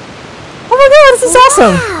hotel! Oh my god, this is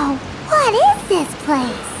awesome! Wow, what is this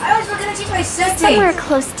place? I always forget to change my settings. Somewhere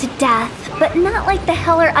close to death, but not like the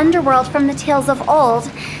hell or underworld from the tales of old.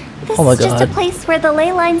 This Oh my is just a God. place where the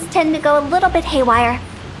ley lines tend to go a little bit haywire.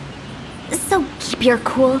 So keep your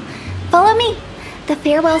cool. Follow me. The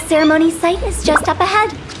farewell ceremony site is just up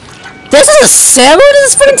ahead. This is a ceremony?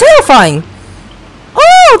 This is freaking terrifying!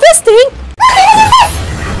 Oh, this thing!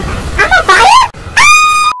 I'm on fire?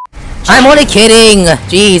 I'm only kidding!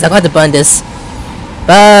 Jeez, I'm going to burn this.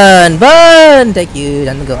 Burn! Burn! Thank you.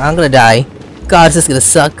 I'm gonna die. God, this is gonna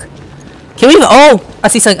suck. Can we even— oh! I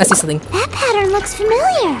see something, I see something. That pattern looks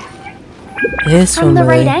familiar. It's From the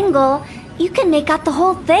right familiar. angle, you can make out the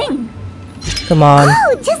whole thing. Come on.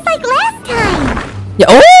 Oh, just like last time. Yeah,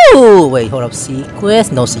 oh! Wait, hold up.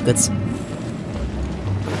 Secrets? No secrets.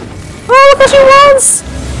 Oh, look what she wants!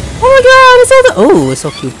 Oh my god, it's all the— oh, it's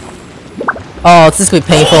so cute. Oh, this is gonna be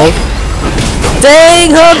painful.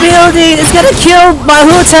 Dang, her building! It's gonna kill my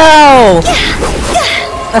Hu Tao!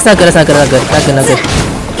 That's not good, that's not good, not good, not good, not good.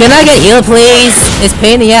 Can I get healed, please? It's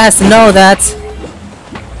pain in the ass to know that.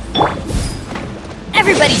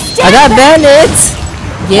 Everybody I got bandits!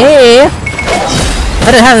 Yeah!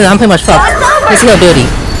 I didn't have it, I'm pretty much fucked. Let's see her ability.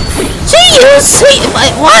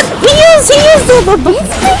 What? He used the— This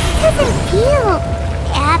place doesn't feel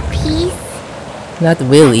at peace. not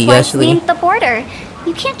really, Why actually. named the border?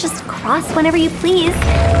 You can't just cross whenever you please.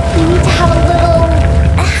 You need to have a little—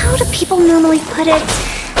 how do people normally put it?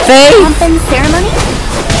 Faith! Pomp and ceremony?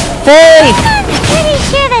 Faith! I'm pretty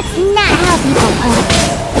sure that's not how people put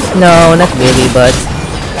it. No, not really, but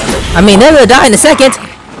I mean, they're gonna die in a second.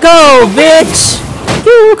 Go, bitch!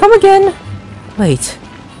 You come again. Wait.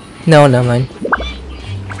 No, never mind.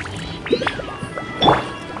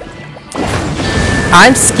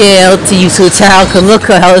 I'm scared to use Hu Tao, cause look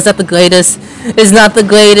how is that the greatest? It's not the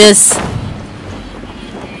greatest.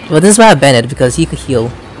 Well, this is why I banned it, because he could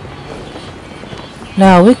heal.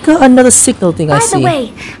 Now we got another signal thing I see. By the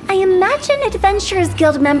way, I imagine Adventurers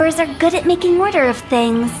Guild members are good at making order of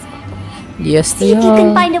things. Yes, they See if you can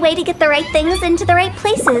are. find a way to get the right things into the right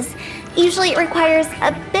places. Usually it requires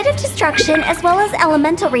a bit of destruction as well as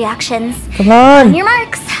elemental reactions. Come on. On your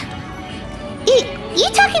marks. You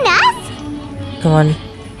talking to us? Come on.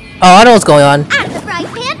 Oh, I know what's going on. Out of the frying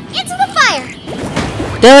pan, into the fire!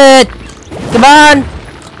 Do it! Come on!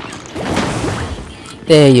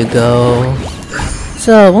 There you go.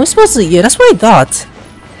 So, what are we supposed to... Yeah, that's what I thought.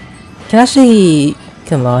 Can actually...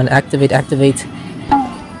 Come on, activate.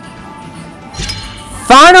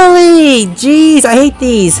 Finally! Jeez, I hate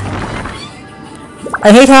these.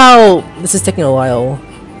 I hate how... This is taking a while.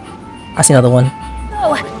 I see another one.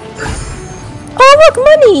 Oh, look,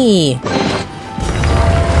 money!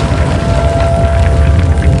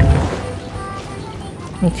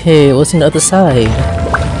 Okay, what's on the other side?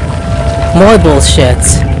 More bullshit.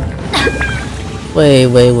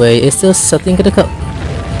 Wait. Is there something gonna come?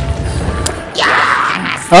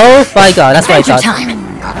 Oh my god, that's what I thought. Get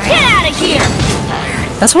out of here!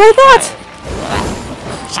 That's what I thought.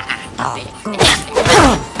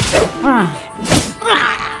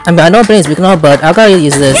 I mean, I know brains we can all, but I gotta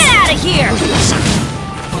use this. Get out of here!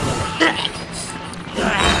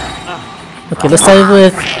 Okay, let's start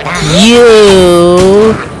with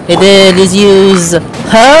you. And then just use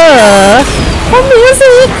her. Oh,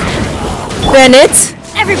 music! Bennett!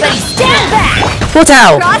 Everybody stand back! Hu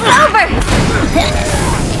Tao! Cross over!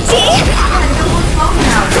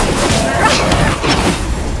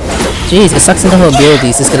 Jeez, it sucks into her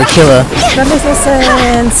abilities. It's gonna kill her. That makes no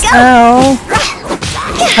sense. Ow.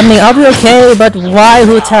 I mean, I'll be okay, but why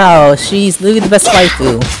Hu Tao? She's literally the best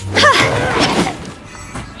waifu.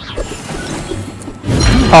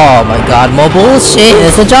 Oh my god, more bullshit!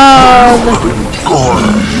 It's a job!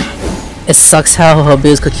 It sucks how her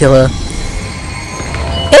abilities could kill her.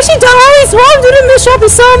 If she dies, why did I miss? I'll be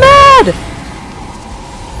so mad!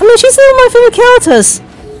 I mean, she's one of my favorite characters.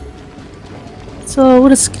 So we'll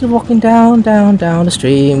just keep walking down the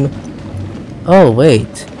stream. Oh,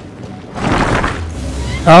 wait.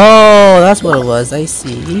 Oh, that's what it was. I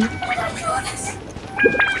see.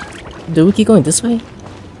 Do we keep going this way?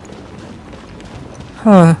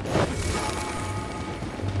 Huh.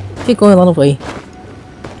 Keep going a lot of way.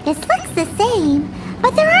 This looks the same,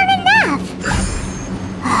 but there aren't enough.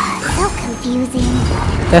 So confusing.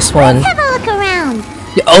 That's one. Let's have a look around.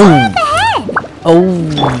 Yeah, oh! Ahead. Oh!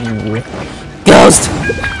 Ghost!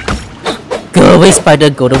 Go away, Spider.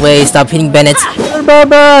 Go away. Stop hitting Bennett.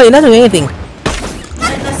 Baba, you're not doing anything.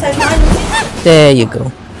 There you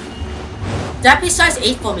go. Japanese size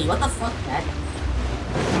 8 for me. What the fuck, Dad?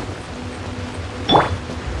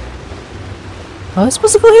 How am I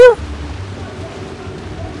supposed to go here?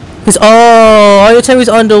 Cause oh, are you telling me it's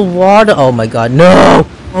underwater? Oh my god, no!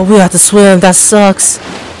 Oh, we have to swim. That sucks.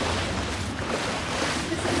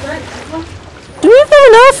 Do we have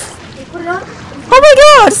enough? Oh my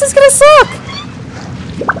god, this is gonna suck.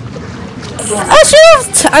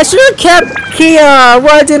 I should have kept Kia.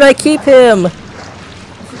 Why didn't I keep him?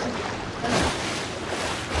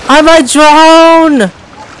 I might drown.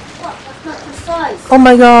 Oh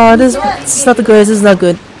my god, this is not the greatest. This is not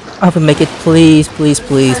good. I have to make it, please, for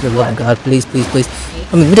the love of God, please.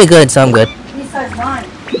 I mean, we did good, so I'm good.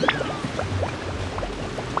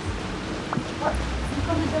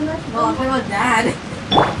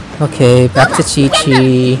 Okay, back to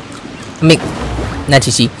Chi-Chi. I mean, not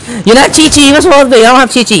Chi-Chi. You're not Chi-Chi! What's wrong with me? I don't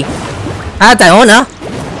have Chi-Chi. I have Diona.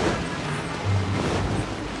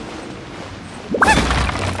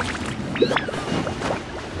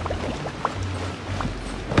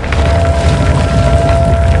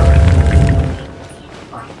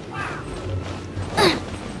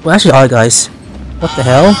 Well, actually, alright, guys. What the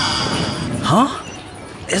hell? Huh?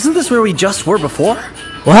 Isn't this where we just were before?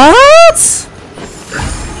 What?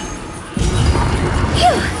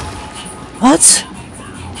 What?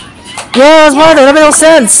 Yeah, that's why that made no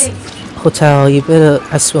sense. Hotel, you better.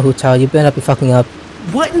 I swear, Hotel, you better not be fucking up.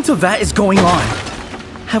 What into that is going on?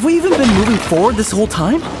 Have we even been moving forward this whole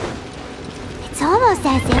time? It's almost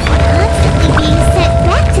as if we're constantly being sent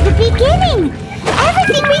back to the beginning.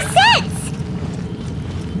 Everything resets.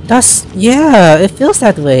 That's yeah. It feels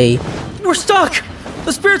that way. We're stuck!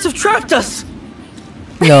 The spirits have trapped us!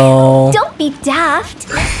 No. Don't be daft.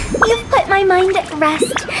 You've put my mind at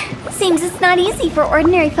rest. Seems it's not easy for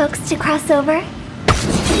ordinary folks to cross over.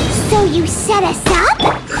 So you set us up?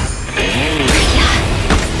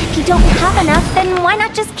 if you don't have enough, then why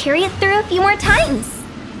not just carry it through a few more times?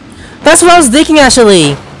 That's what I was thinking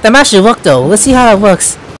actually. That actually worked though. Let's see how it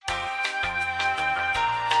works.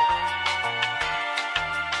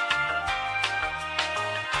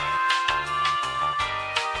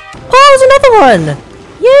 Oh, there's another one!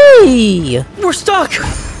 Yay! We're stuck!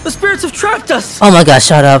 The spirits have trapped us! Oh my god,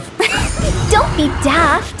 shut up. Don't be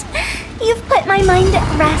daft. You've put my mind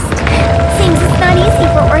at rest. Seems it's not easy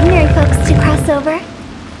for ordinary folks to cross over.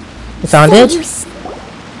 You found it?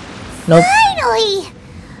 Nope. Finally!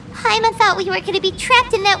 Paimon thought we were gonna be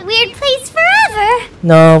trapped in that weird place forever.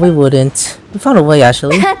 No, we wouldn't. We found a way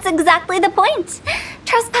actually. That's exactly the point.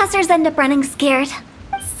 Trespassers end up running scared.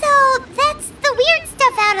 So that's the weird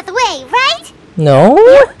stuff out of the way, right? No?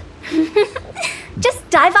 Just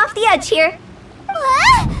dive off the edge here.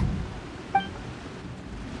 What?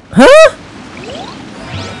 Huh?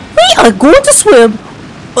 We are going to swim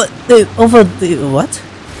over the what?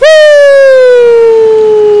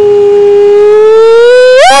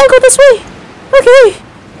 I'll go this way. Okay.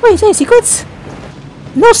 Wait, any secrets?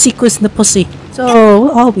 No secrets in the pussy. So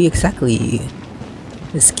where are we exactly?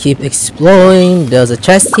 Let's keep exploring. There's a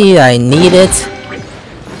chest here. I need it.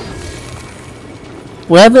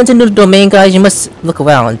 Wherever into the domain, guys, you must look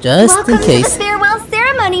around just Welcome in case. to the farewell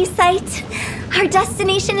ceremony site. Our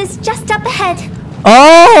destination is just up ahead.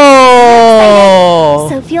 Oh!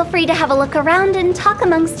 So feel free to have a look around and talk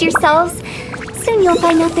amongst yourselves. Soon you'll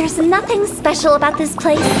find out there's nothing special about this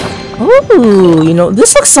place. Ooh, you know,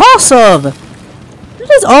 this looks awesome!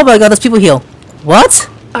 Oh my god, there's people here. What?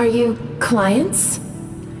 Are you clients?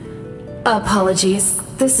 Apologies,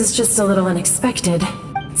 this is just a little unexpected.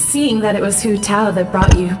 Seeing that it was TAO that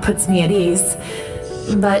brought you puts me at ease.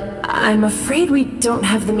 But I'm afraid we don't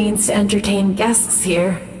have the means to entertain guests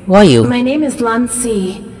here. Who are you? My name is Lan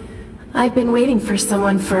Si. I've been waiting for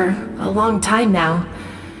someone for a long time now.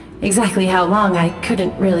 Exactly how long, I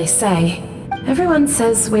couldn't really say. Everyone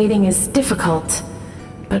says waiting is difficult.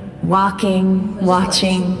 But walking,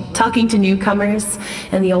 watching, talking to newcomers,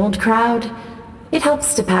 and the old crowd, it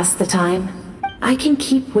helps to pass the time. I can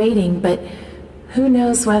keep waiting, but who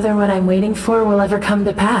knows whether what I'm waiting for will ever come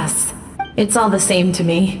to pass. It's all the same to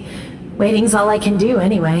me. Waiting's all I can do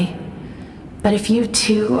anyway. But if you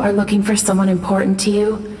too are looking for someone important to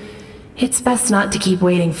you, it's best not to keep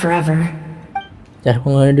waiting forever. That's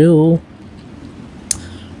what I'm gonna do.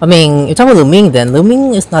 I mean, you're talking about Luming then.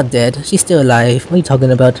 Luming is not dead. She's still alive. What are you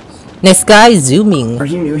talking about? Next guy, zooming. Are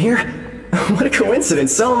you new here? What a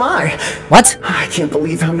coincidence, so am I. What? I can't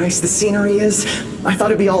believe how nice the scenery is. I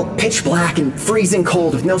thought it'd be all pitch black and freezing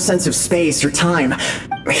cold with no sense of space or time.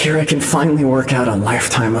 Here I can finally work out a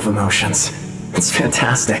lifetime of emotions. It's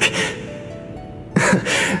fantastic.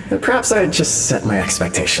 Perhaps I just set my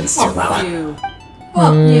expectations too low.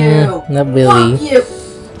 Not really.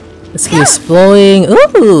 Let's keep exploring.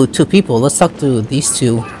 Ooh, two people. Let's talk to these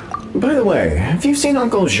two. By the way, have you seen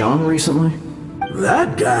Uncle Jean recently?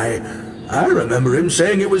 That guy? I remember him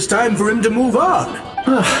saying it was time for him to move on.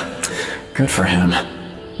 Good for him.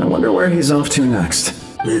 I wonder where he's off to next.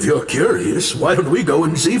 If you're curious, why don't we go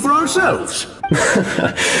and see for ourselves?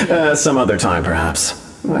 Some other time,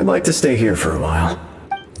 perhaps. I'd like to stay here for a while.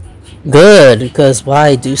 Good, because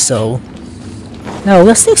why do so? Now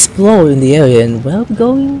let's explore in the area and where are we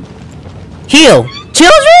going? Heal!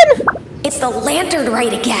 Children?! It's the lantern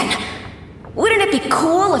rite again. Wouldn't it be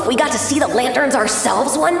cool if we got to see the lanterns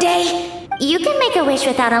ourselves one day? You can make a wish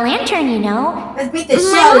without a lantern, you know. Let's beat the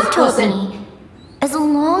shit My out mom of told this person. me. As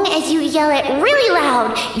long as you yell it really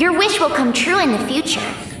loud, your wish will come true in the future.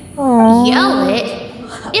 Yell it?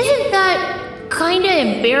 Isn't that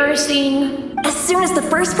kinda embarrassing? As soon as the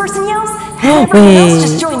first person yells, everyone else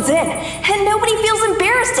just joins in, and nobody feels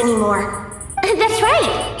embarrassed anymore. That's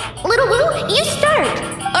right. Little Wu, you start.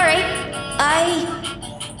 Alright,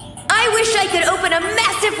 I wish I could open a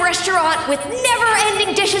massive restaurant with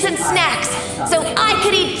never-ending dishes and snacks, so I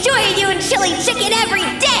could eat Joy-You and chili chicken every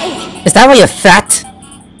day! Is that why you're fat?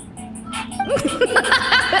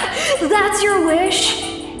 That's your wish?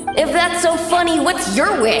 If that's so funny, what's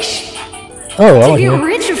your wish? Oh, To get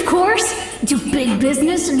rich, of course. Do big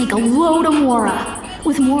business and make a load of Mora.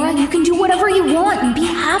 With Mora, you can do whatever you want and be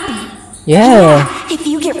happy. Yeah. If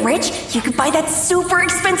you get rich, you could buy that super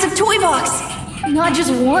expensive toy box. Not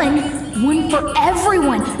just one. One for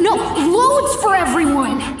everyone. No, loads for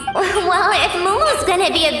everyone. Well, if Momo's gonna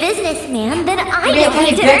be a businessman, then I don't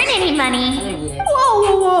need to earn any money.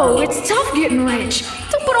 Whoa. It's tough getting rich.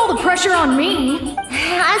 Don't put all the pressure on me.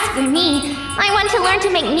 As for me, I want to learn to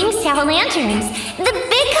make Ming Xiao lanterns. The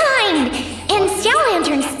big kind! And Xiao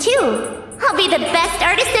lanterns, too. I'll be the best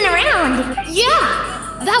artisan around.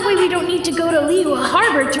 Yeah! That way we don't need to go to Liyue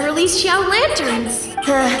Harbor to release TAO lanterns.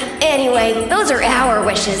 Anyway, those are our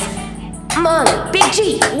wishes. Mom, Big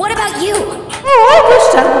G, what about you? Oh, I wish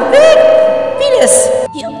to have a big penis.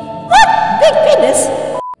 What? Big penis?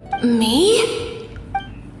 Me?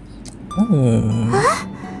 Huh?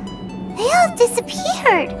 They all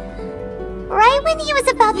disappeared. Right when he was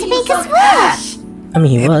about to make his wish. I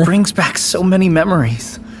mean, it brings back so many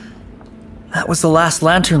memories. That was the last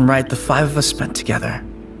lantern ride the 5 of us spent together.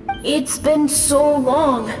 It's been so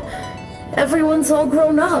long. Everyone's all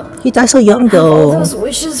grown up. He died so young though. Have all those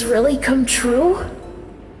wishes really come true?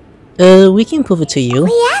 We can prove it to you.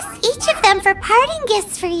 We asked each of them for parting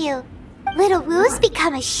gifts for you. Little Wu's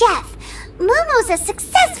become a chef. Momo's a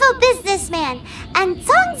successful businessman. And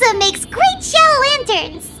Songza makes great TAO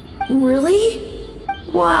lanterns. Really?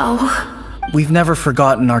 Wow. We've never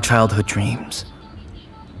forgotten our childhood dreams.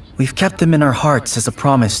 We've kept them in our hearts as a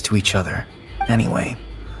promise to each other. Anyway,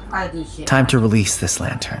 time to release this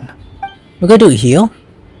lantern. We're gonna do it here.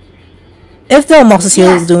 If the monsters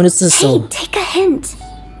here is doing this, so Take a hint.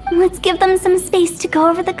 Let's give them some space to go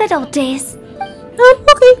over the good old days.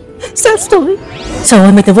 Okay, sad story. So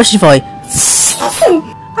I make the wish for it. I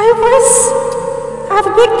have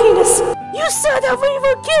a big penis. You said that when you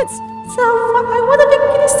were kids. So I want a big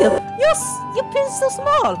penis still. Your penis is so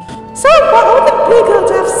small. So I want it bigger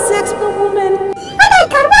to have sex with a woman. Oh my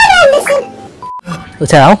god, why don't I listen?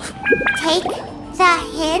 Hotel. Take the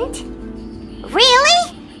hint? Really?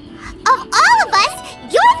 Of all of us,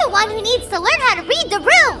 you're the one who needs to learn how to read the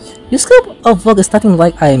room. Your scope of work is nothing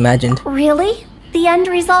like I imagined. Really? The end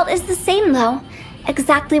result is the same though.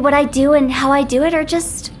 Exactly what I do and how I do it are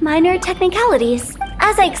just minor technicalities.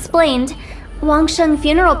 As I explained, Wangsheng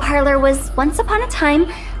Funeral Parlor was once upon a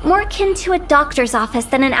time more akin to a doctor's office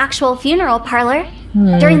than an actual funeral parlor.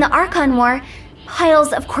 During the Archon War,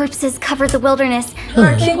 piles of corpses covered the wilderness.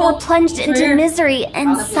 People were plunged into misery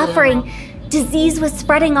and suffering. Disease was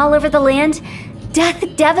spreading all over the land. Death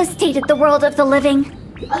devastated the world of the living.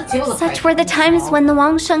 Such were the times when the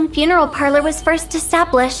Wangsheng Funeral Parlor was first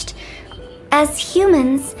established. As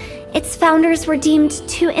humans, its founders were deemed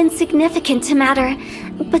too insignificant to matter.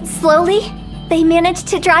 But slowly, they managed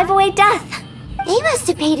to drive away death. They must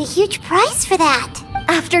have paid a huge price for that.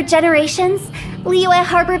 After generations, Liyue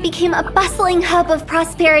Harbor became a bustling hub of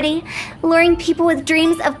prosperity, luring people with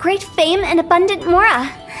dreams of great fame and abundant mora.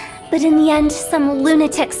 But in the end, some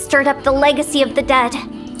lunatics stirred up the legacy of the dead.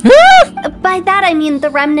 By that I mean the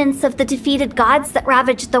remnants of the defeated gods that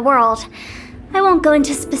ravaged the world. I won't go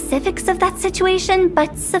into specifics of that situation,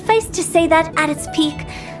 but suffice to say that at its peak,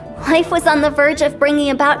 life was on the verge of bringing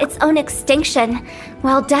about its own extinction,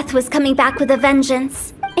 while death was coming back with a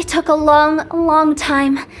vengeance. It took a long, long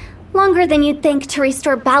time, longer than you'd think, to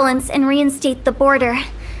restore balance and reinstate the border.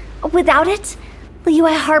 Without it,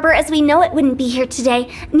 Liyue Harbor as we know it wouldn't be here today,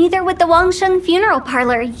 neither would the Wangsheng Funeral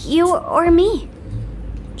Parlor, you or me.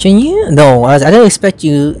 Can you? No, I didn't expect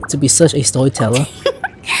you to be such a storyteller.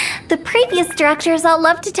 The previous directors all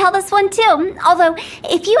love to tell this one too, although,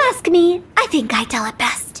 if you ask me, I think I tell it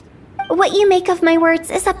best. What you make of my words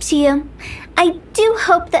is up to you. I do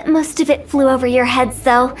hope that most of it flew over your heads,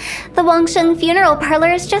 though. The Wangsheng Funeral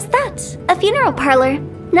Parlor is just that, a funeral parlor.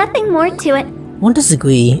 Nothing more to it. Won't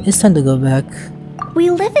disagree. It's time to go back. We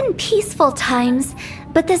live in peaceful times,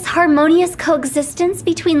 but this harmonious coexistence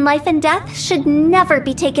between life and death should never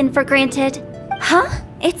be taken for granted. Huh?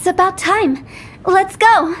 It's about time. Let's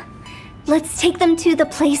go. Let's take them to the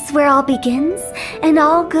place where all begins and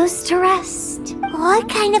all goes to rest. What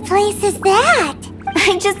kind of place is that?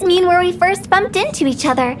 I just mean where we first bumped into each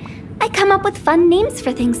other. I come up with fun names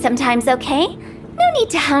for things sometimes, okay? No need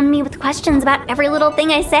to hound me with questions about every little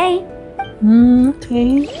thing I say.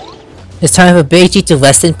 Okay. It's time for Beiji to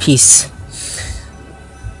rest in peace.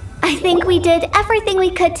 I think we did everything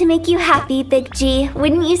we could to make you happy, Big G,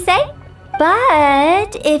 wouldn't you say?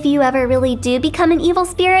 But if you ever really do become an evil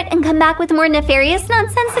spirit and come back with more nefarious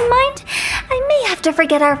nonsense in mind, I may have to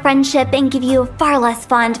forget our friendship and give you a far less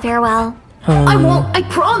fond farewell. I won't, I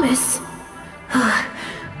promise.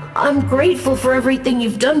 I'm grateful for everything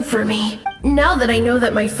you've done for me. Now that I know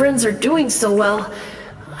that my friends are doing so well,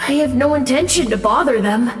 I have no intention to bother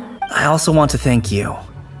them. I also want to thank you.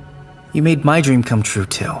 You made my dream come true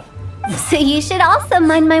too. So you should also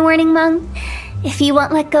mind my warning, Mung. If you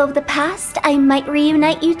won't let go of the past, I might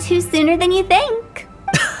reunite you two sooner than you think.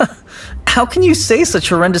 How can you say such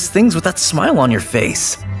horrendous things with that smile on your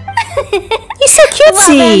face? You're so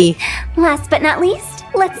cutesy! Well, last but not least,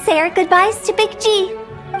 let's say our goodbyes to Big G.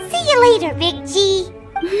 See you later, Big G.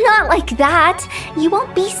 Not like that. You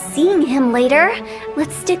won't be seeing him later.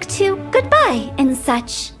 Let's stick to goodbye and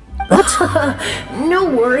such. No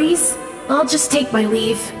worries. I'll just take my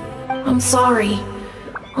leave. I'm sorry.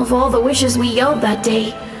 Of all the wishes we yelled that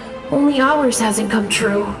day, only ours hasn't come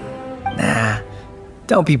true. Nah,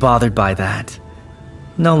 don't be bothered by that.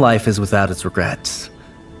 No life is without its regrets.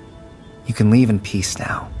 You can leave in peace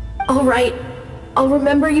now. Alright, I'll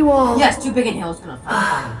remember you all. Yes, too big in hell is gonna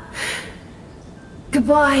find.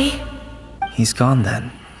 Goodbye. He's gone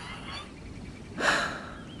then.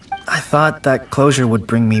 I thought that closure would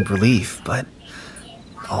bring me relief, but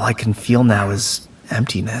all I can feel now is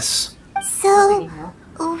emptiness. So,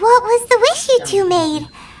 what was the wish you two made?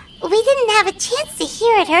 We didn't have a chance to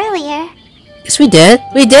hear it earlier. Yes, we did.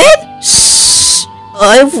 We did? Shh!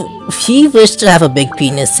 He wished to have a big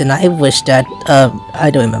penis, and I wish that, I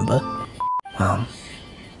don't remember. Well,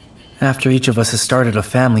 after each of us has started a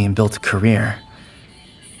family and built a career,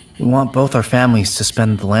 we want both our families to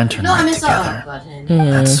spend the lantern night together.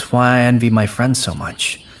 That's why I envy my friends so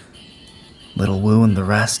much. Little Wu and the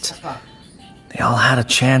rest. They all had a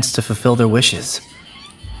chance to fulfill their wishes.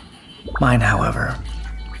 Mine, however,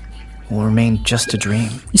 will remain just a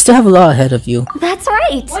dream. You still have a lot ahead of you. That's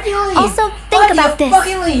right. Also, think about this.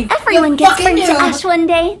 Everyone gets burned to ash one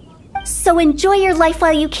day. So enjoy your life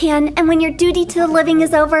while you can, and when your duty to the living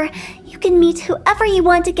is over, you can meet whoever you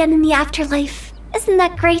want again in the afterlife. Isn't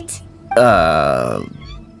that great?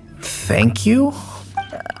 Thank you?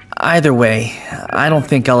 Either way, I don't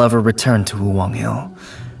think I'll ever return to Wuwang Hill.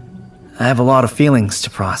 I have a lot of feelings to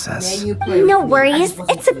process. No worries.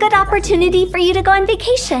 It's a good opportunity for you to go on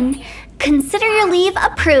vacation. Consider your leave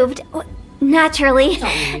approved. Naturally,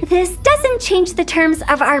 this doesn't change the terms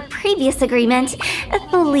of our previous agreement.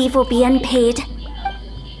 The leave will be unpaid.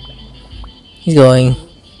 He's going.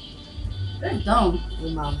 Aren't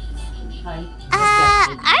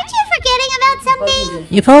you forgetting about something?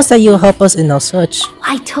 You promised that you'll help us in our search.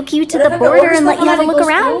 I took you to the border and let you have a look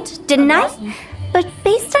around, didn't I? But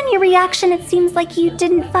based on your reaction, it seems like you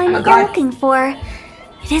didn't find what you're looking for.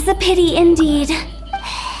 It is a pity indeed.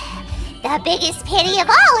 The biggest pity of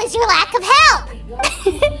all is your lack of help.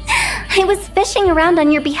 I was fishing around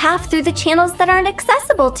on your behalf through the channels that aren't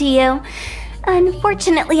accessible to you.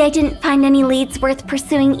 Unfortunately, I didn't find any leads worth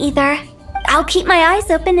pursuing either. I'll keep my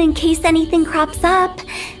eyes open in case anything crops up.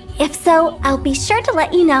 If so, I'll be sure to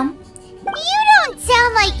let you know. You don't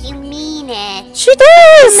sound like you mean it. She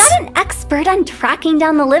does! I'm not an expert on tracking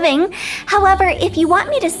down the living. However, if you want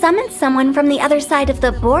me to summon someone from the other side of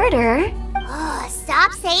the border... Oh,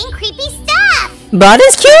 stop saying creepy stuff! But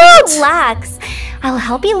it's cute! Relax. I'll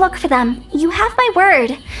help you look for them. You have my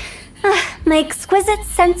word. My exquisite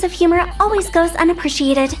sense of humor always goes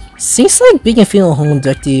unappreciated. Seems like being a female home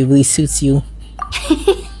director really suits you.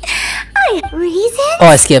 Reason? Oh,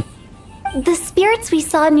 I skipped. The spirits we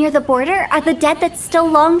saw near the border are the dead that still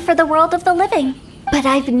long for the world of the living. But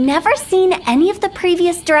I've never seen any of the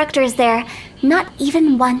previous directors there, not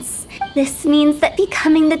even once. This means that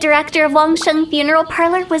becoming the director of Wangsheng Funeral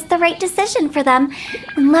Parlor was the right decision for them,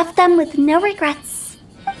 and left them with no regrets.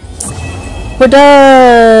 We're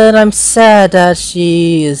done! I'm sad that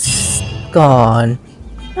she is gone.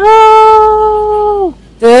 No!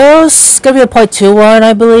 There's gonna be a part 2 one,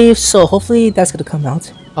 I believe, so hopefully that's gonna come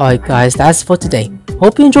out. Alright guys, that's for today.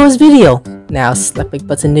 Hope you enjoyed this video. Now slap the like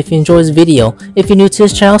button if you enjoyed this video. If you're new to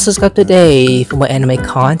this channel, subscribe today for more anime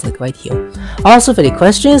content right here. Also, if any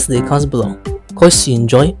questions, leave comments below. Of course, you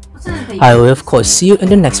enjoy. I will of course see you in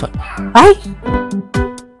the next one. Bye!